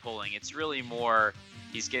spots when he's pulling. It's really more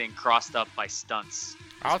he's getting crossed up by stunts.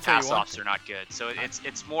 His pass-offs are not good. So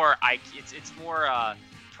it's more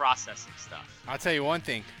processing stuff. I'll tell you one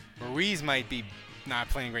thing. Ruiz might be not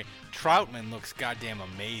playing great. Troutman looks goddamn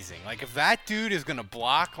amazing. Like, if that dude is going to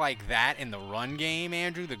block like that in the run game,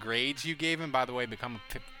 Andrew, the grades you gave him, by the way, become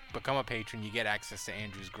a patron, you get access to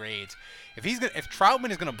Andrew's grades. If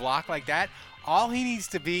Troutman is going to block like that, all he needs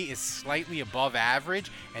to be is slightly above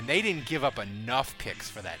average, and they didn't give up enough picks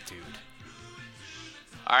for that dude.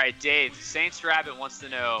 All right, Dave, Saints Rabbit wants to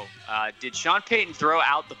know, did Sean Payton throw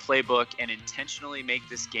out the playbook and intentionally make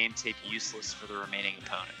this game tape useless for the remaining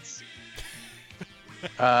opponents?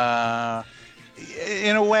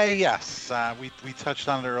 In a way, yes. We touched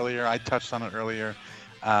on it earlier. I touched on it earlier.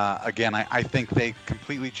 Again, I think they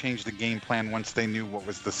completely changed the game plan once they knew what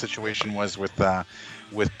was the situation was with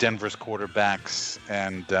Denver's quarterbacks,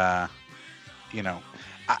 and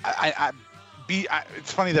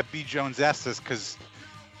it's funny that B. Jones asked this because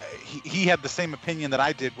he had the same opinion that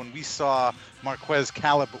I did when we saw Marquez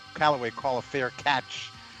Callaway call a fair catch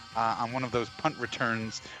on one of those punt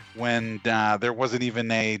returns when there wasn't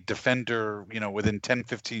even a defender, within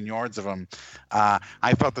 10-15 yards of him.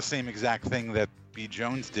 I thought the same exact thing that B.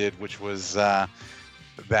 Jones did, which was that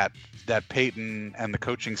Peyton and the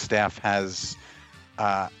coaching staff has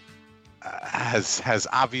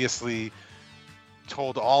obviously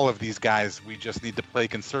told all of these guys, we just need to play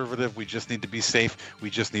conservative, we just need to be safe, we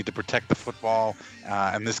just need to protect the football,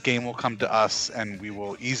 and this game will come to us, and we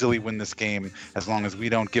will easily win this game as long as we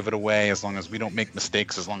don't give it away, as long as we don't make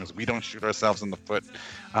mistakes, as long as we don't shoot ourselves in the foot.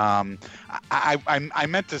 I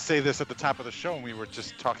meant to say this at the top of the show, and we were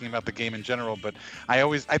just talking about the game in general, but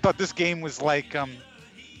I thought this game was like,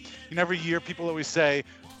 every year people always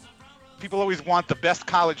want the best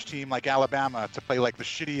college team like Alabama to play like the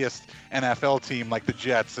shittiest NFL team like the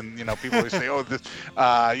Jets, and people always say, "Oh, this,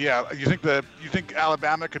 you think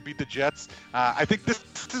Alabama could beat the Jets?" I think this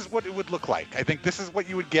is what it would look like. I think this is what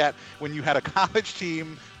you would get when you had a college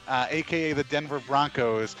team, aka the Denver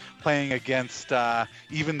Broncos, playing against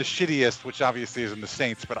even the shittiest, which obviously isn't the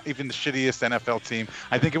Saints, but even the shittiest NFL team.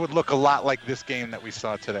 I think it would look a lot like this game that we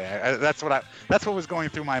saw today. That's what was going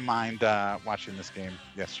through my mind watching this game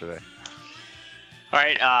yesterday. All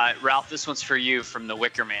right, Ralph, this one's for you from the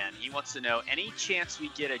Wicker Man. He wants to know, any chance we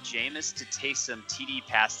get a Jameis to Taysom TD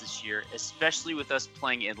pass this year, especially with us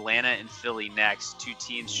playing Atlanta and Philly next, two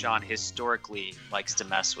teams Sean historically likes to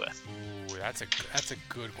mess with? Ooh, that's a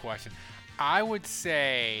good question. I would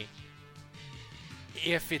say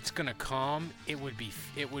if it's gonna come, it would be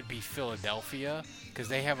Philadelphia, because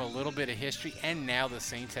they have a little bit of history, and now the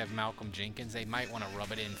Saints have Malcolm Jenkins. They might want to rub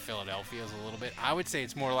it in Philadelphia's a little bit. I would say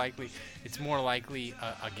it's more likely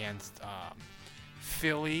against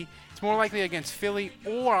Philly. It's more likely against Philly,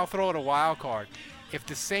 or I'll throw it a wild card. If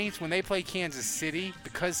the Saints, when they play Kansas City,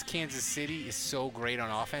 because Kansas City is so great on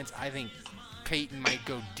offense, I think Peyton might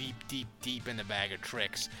go deep in the bag of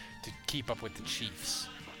tricks to keep up with the Chiefs.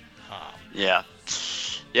 Yeah,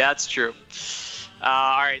 that's true.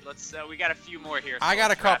 All right, let's. We got a few more here. So I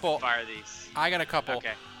got a couple. Fire these. I got a couple.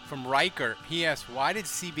 Okay. From Riker, he asked, why did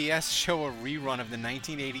CBS show a rerun of the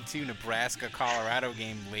 1982 Nebraska-Colorado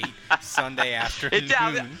game late Sunday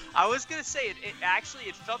afternoon? I was gonna say it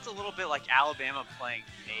actually felt a little bit like Alabama playing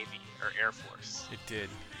Navy or Air Force. It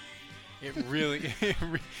did. It really.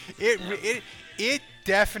 It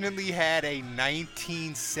definitely had a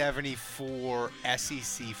 1974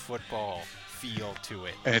 SEC football feel to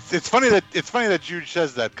it. And it's funny that Jude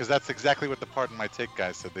says that, because that's exactly what the Pardon My Take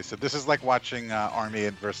guys said. They said this is like watching Army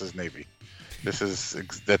versus Navy.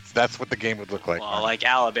 That's what the game would look like. Well, like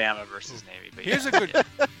Alabama versus Navy. But here's a good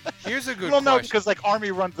well, no, question. because like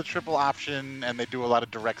Army runs the triple option, and they do a lot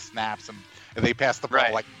of direct snaps, and they pass the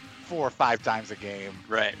ball like 4 or 5 times a game.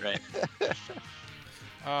 Right.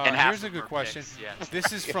 And here's a good question. Picks, yeah.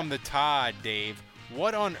 This is from the Todd, Dave.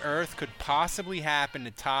 What on earth could possibly happen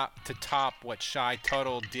to top what Shy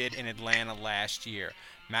Tuttle did in Atlanta last year?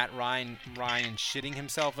 Matt Ryan shitting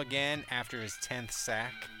himself again after his 10th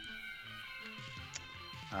sack?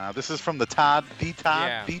 This is from the Todd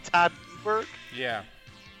Berg. Yeah.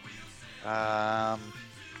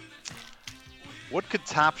 What could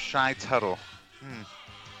top Shy Tuttle?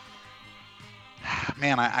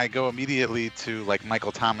 Man, I go immediately to like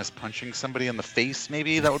Michael Thomas punching somebody in the face.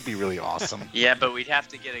 Maybe that would be really awesome. Yeah, but we'd have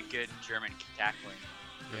to get a good German tackling.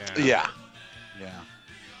 Yeah.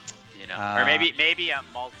 Or maybe a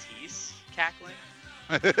Maltese cackling.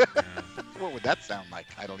 What would that sound like?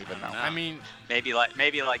 I don't even know. I mean, maybe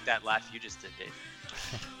like that laugh you just did, Dave.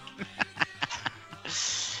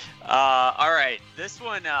 All right, this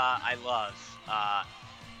one I love.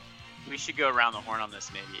 We should go around the horn on this,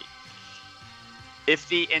 maybe. If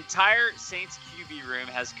the entire Saints QB room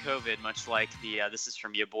has COVID, much like this is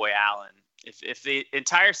from your boy Allen. If the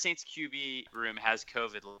entire Saints QB room has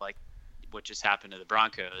COVID, like what just happened to the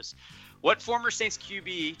Broncos, what former Saints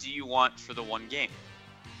QB do you want for the one game?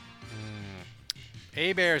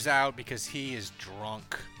 Hebert's out because he is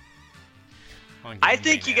drunk. I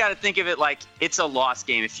think you got to think of it like it's a lost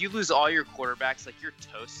game. If you lose all your quarterbacks, like you're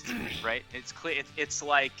toast, right? It's clear. It's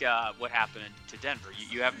like what happened to Denver.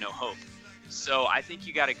 You have no hope. So I think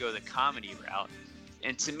you got to go the comedy route.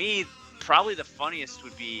 And to me, probably the funniest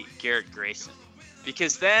would be Garrett Grayson.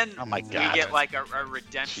 Because then we get like a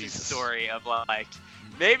redemption story of like,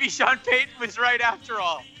 maybe Sean Payton was right after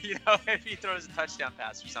all. If he throws a touchdown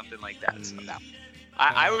pass or something like that. So no.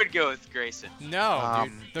 I would go with Grayson. No,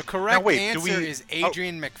 dude. The correct answer is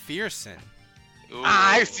Adrian McPherson.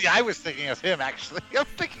 I see. I was thinking of him actually. I'm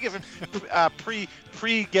thinking of him pre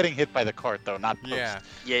getting hit by the cart though, not post.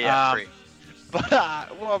 Yeah. Pre. But I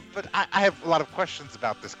have a lot of questions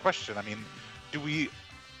about this question. I mean, do we,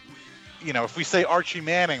 if we say Archie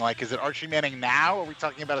Manning, like, is it Archie Manning now? Are we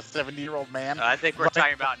talking about a 70-year-old man? I think we're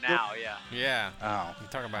talking about now. Yeah. Yeah. Oh, we're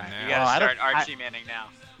talking about now. You gotta start Archie Manning now.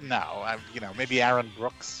 No, maybe Aaron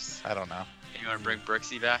Brooks. I don't know. You want to bring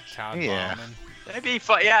Brooksy back? Todd Bowman. That'd be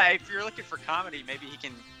fun. Yeah, if you're looking for comedy, maybe he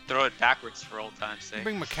can throw it backwards for old time's sake.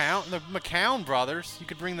 Bring McCown, the McCown brothers. You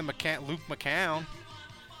could bring Luke McCown.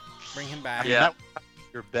 Bring him back. Yeah. That was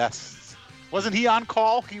your best. Wasn't he on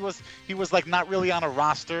call? He was like not really on a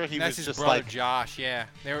roster. That's was his just brother, like Josh. Yeah.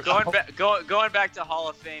 Going back to Hall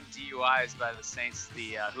of Fame DUIs by the Saints.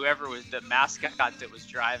 The whoever was the mascot that was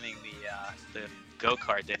driving the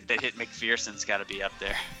go-kart that hit McPherson's got to be up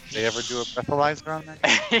there. They ever do a breathalyzer on that?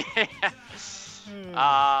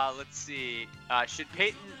 Let's see. Should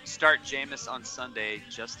Peyton start Jameis on Sunday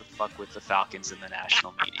just to fuck with the Falcons in the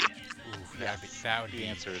national media? Ooh, that would be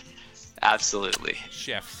answered. Absolutely.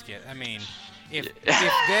 Chef's kiss. I mean,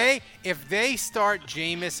 if they start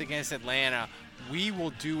Jameis against Atlanta, we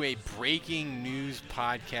will do a breaking news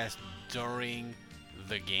podcast during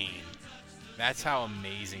the game. That's how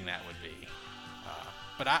amazing that would be.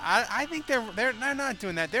 But I think they're not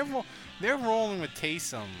doing that. They're rolling with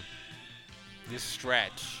Taysom this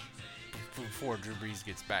stretch before Drew Brees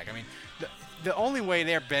gets back. I mean, the only way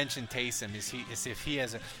they're benching Taysom is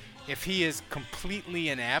if he is completely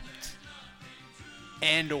inept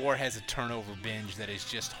and or has a turnover binge that is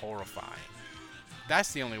just horrifying.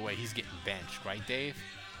 That's the only way he's getting benched, right, Dave?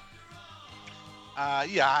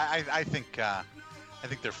 Yeah, I think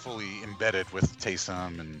they're fully embedded with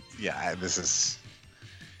Taysom, and this is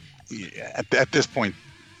at this point,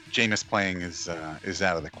 Jameis playing is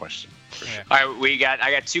out of the question. For sure. All right,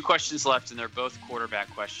 I got 2 questions left, and they're both quarterback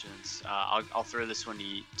questions. I'll throw this one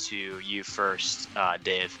to you first,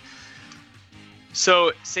 Dave.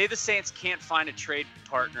 So, say the Saints can't find a trade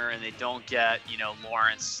partner and they don't get,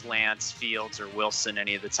 Lawrence, Lance, Fields, or Wilson,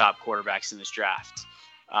 any of the top quarterbacks in this draft.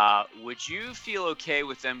 Would you feel okay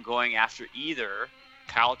with them going after either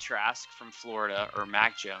Kyle Trask from Florida or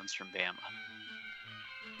Mac Jones from Bama?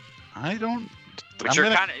 I don't. Those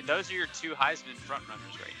are your 2 Heisman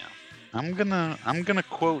frontrunners right now. I'm gonna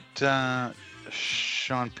quote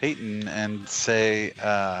Sean Payton and say,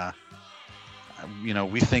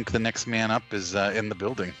 we think the next man up is in the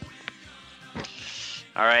building.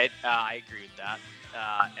 All right, I agree with that.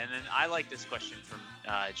 And then I like this question from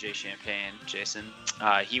Jay Champagne, Jason.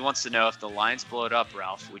 He wants to know, if the Lions blow it up,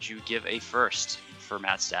 Ralph, would you give a first for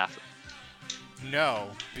Matt Stafford? No,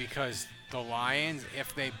 because the Lions,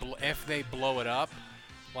 if they blow it up,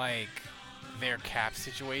 like their cap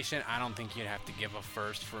situation, I don't think you'd have to give a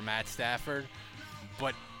first for Matt Stafford.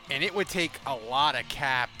 And it would take a lot of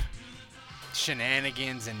cap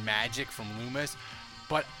shenanigans and magic from Loomis.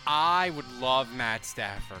 But I would love Matt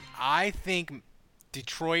Stafford. I think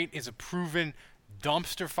Detroit is a proven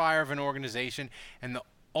dumpster fire of an organization. And the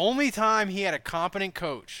only time he had a competent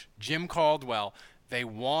coach, Jim Caldwell, they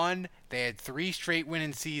won. They had 3 straight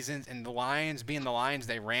winning seasons. And the Lions, being the Lions,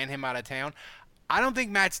 they ran him out of town. I don't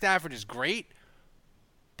think Matt Stafford is great.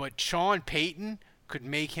 But Sean Payton could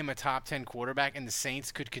make him a top 10 quarterback. And the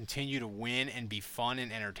Saints could continue to win and be fun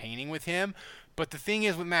and entertaining with him. But the thing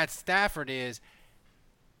is with Matt Stafford is,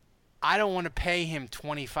 I don't want to pay him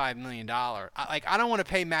 $25 million. I don't want to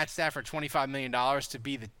pay Matt Stafford $25 million to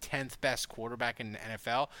be the 10th best quarterback in the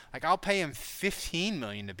NFL. I'll pay him $15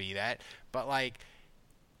 million to be that. But,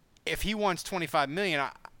 if he wants $25 million,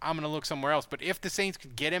 I'm going to look somewhere else. But if the Saints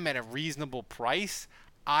could get him at a reasonable price,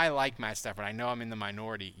 I like Matt Stafford. I know I'm in the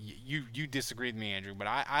minority. You disagree with me, Andrew, but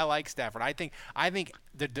I like Stafford. I think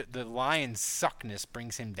the Lions' suckness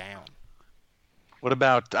brings him down. What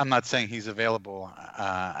about? I'm not saying he's available.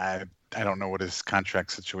 I don't know what his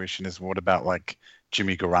contract situation is. What about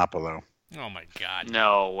Jimmy Garoppolo? Oh my God!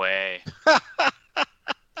 No way.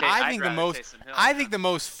 I think the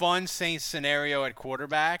most fun Saints scenario at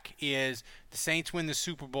quarterback is the Saints win the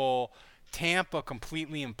Super Bowl. Tampa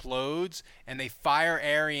completely implodes, and they fire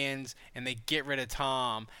Arians, and they get rid of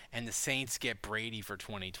Tom, and the Saints get Brady for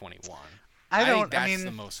 2021. I think that's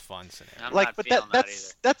the most fun scenario. I'm not feeling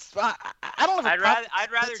that's I don't have.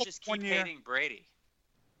 I'd rather just keep hating Brady.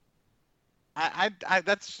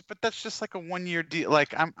 That's just like a 1-year deal. Yeah,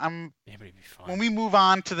 but it'd be fun. When we move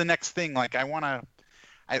on to the next thing,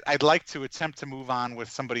 I'd like to attempt to move on with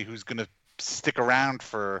somebody who's going to stick around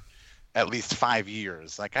for at least 5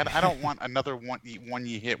 years. I don't want another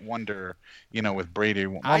one-year hit wonder, with Brady.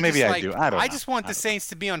 Well, maybe I do. I don't know. I just want the Saints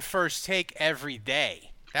to be on First Take every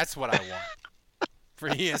day. That's what I want. For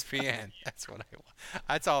ESPN. That's what I want.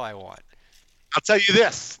 That's all I want. I'll tell you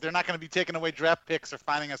this. They're not going to be taking away draft picks or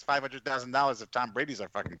finding us $500,000 if Tom Brady's our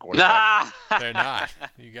fucking quarterback. They're not.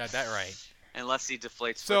 You got that right. Unless he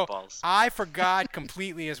deflates so footballs. I forgot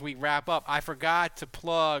completely as we wrap up, I forgot to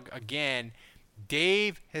plug again.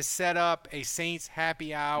 Dave has set up a Saints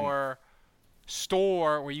Happy Hour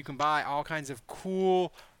store where you can buy all kinds of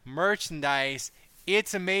cool merchandise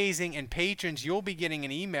It's amazing. And patrons, you'll be getting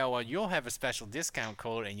an email, or you'll have a special discount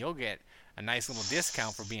code, and you'll get a nice little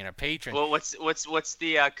discount for being a patron. Well, what's the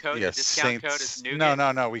code? Yes, the discount code is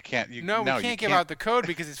nougat. No, we can't. We can't give out the code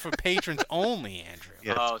because it's for patrons only, Andrew.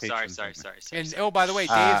 Yeah, sorry. And oh, by the way,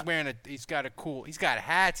 Dave's wearing he's got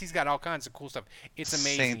hats, he's got all kinds of cool stuff. It's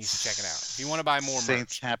amazing. You should check it out. If you want to buy more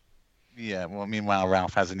merch. Yeah, well, meanwhile,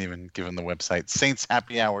 Ralph hasn't even given the website,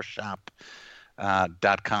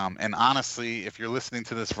 saintshappyhourshop.com. And honestly, if you're listening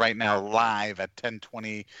to this right now live at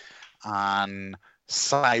 10:20 on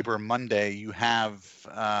Cyber Monday, you have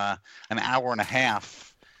an hour and a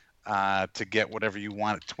half to get whatever you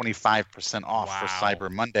want, 25% off for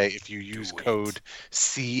Cyber Monday if you use code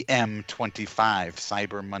CM25.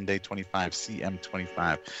 Cyber Monday 25,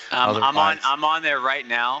 CM25. I'm on there right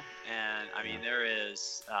now, and I mean there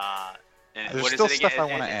is. And there's what still is it stuff again? I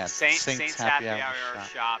want to add.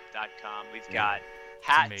 SaintsHappyHourShop.com. We've got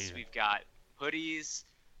hats. We've got hoodies.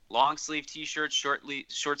 Long sleeve T-shirts, short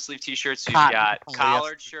sleeve T-shirts. We've got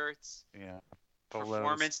collared shirts. Yeah.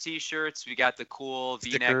 Performance T-shirts. We got the cool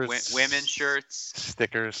V-neck women's shirts.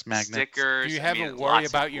 Stickers, magnets. Stickers. Do you have a worry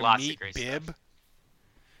about your neat bib? Stuff.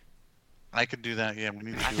 I could do that. Yeah, we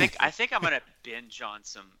need to. I think I'm gonna binge on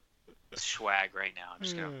some swag right now. I'm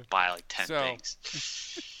just gonna buy like 10 things.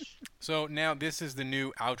 So now this is the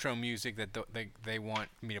new outro music that they want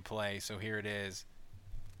me to play. So here it is.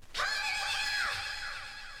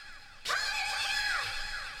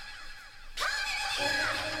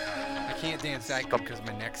 I can't dance that good because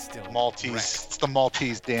my neck's still Maltese. wrecked. It's the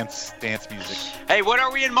Maltese dance music. Hey, what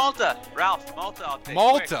are we in Malta, Ralph? Malta, I'll take.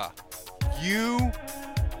 Malta, you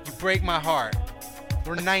break my heart.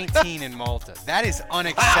 We're 19 in Malta. That is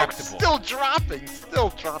unacceptable. Still dropping.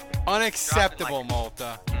 Unacceptable,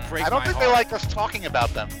 Malta. Break I don't my think heart. they like us talking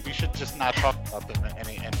about them. We should just not talk about them, and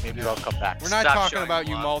maybe they'll come back. We're not talking about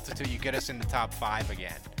you, Malta, till you get us in the top 5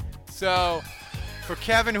 again. So, for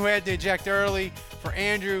Kevin, who had to eject early, for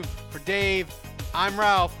Andrew, for Dave, I'm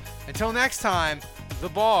Ralph. Until next time, the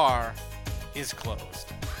bar is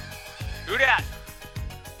closed. Who dat?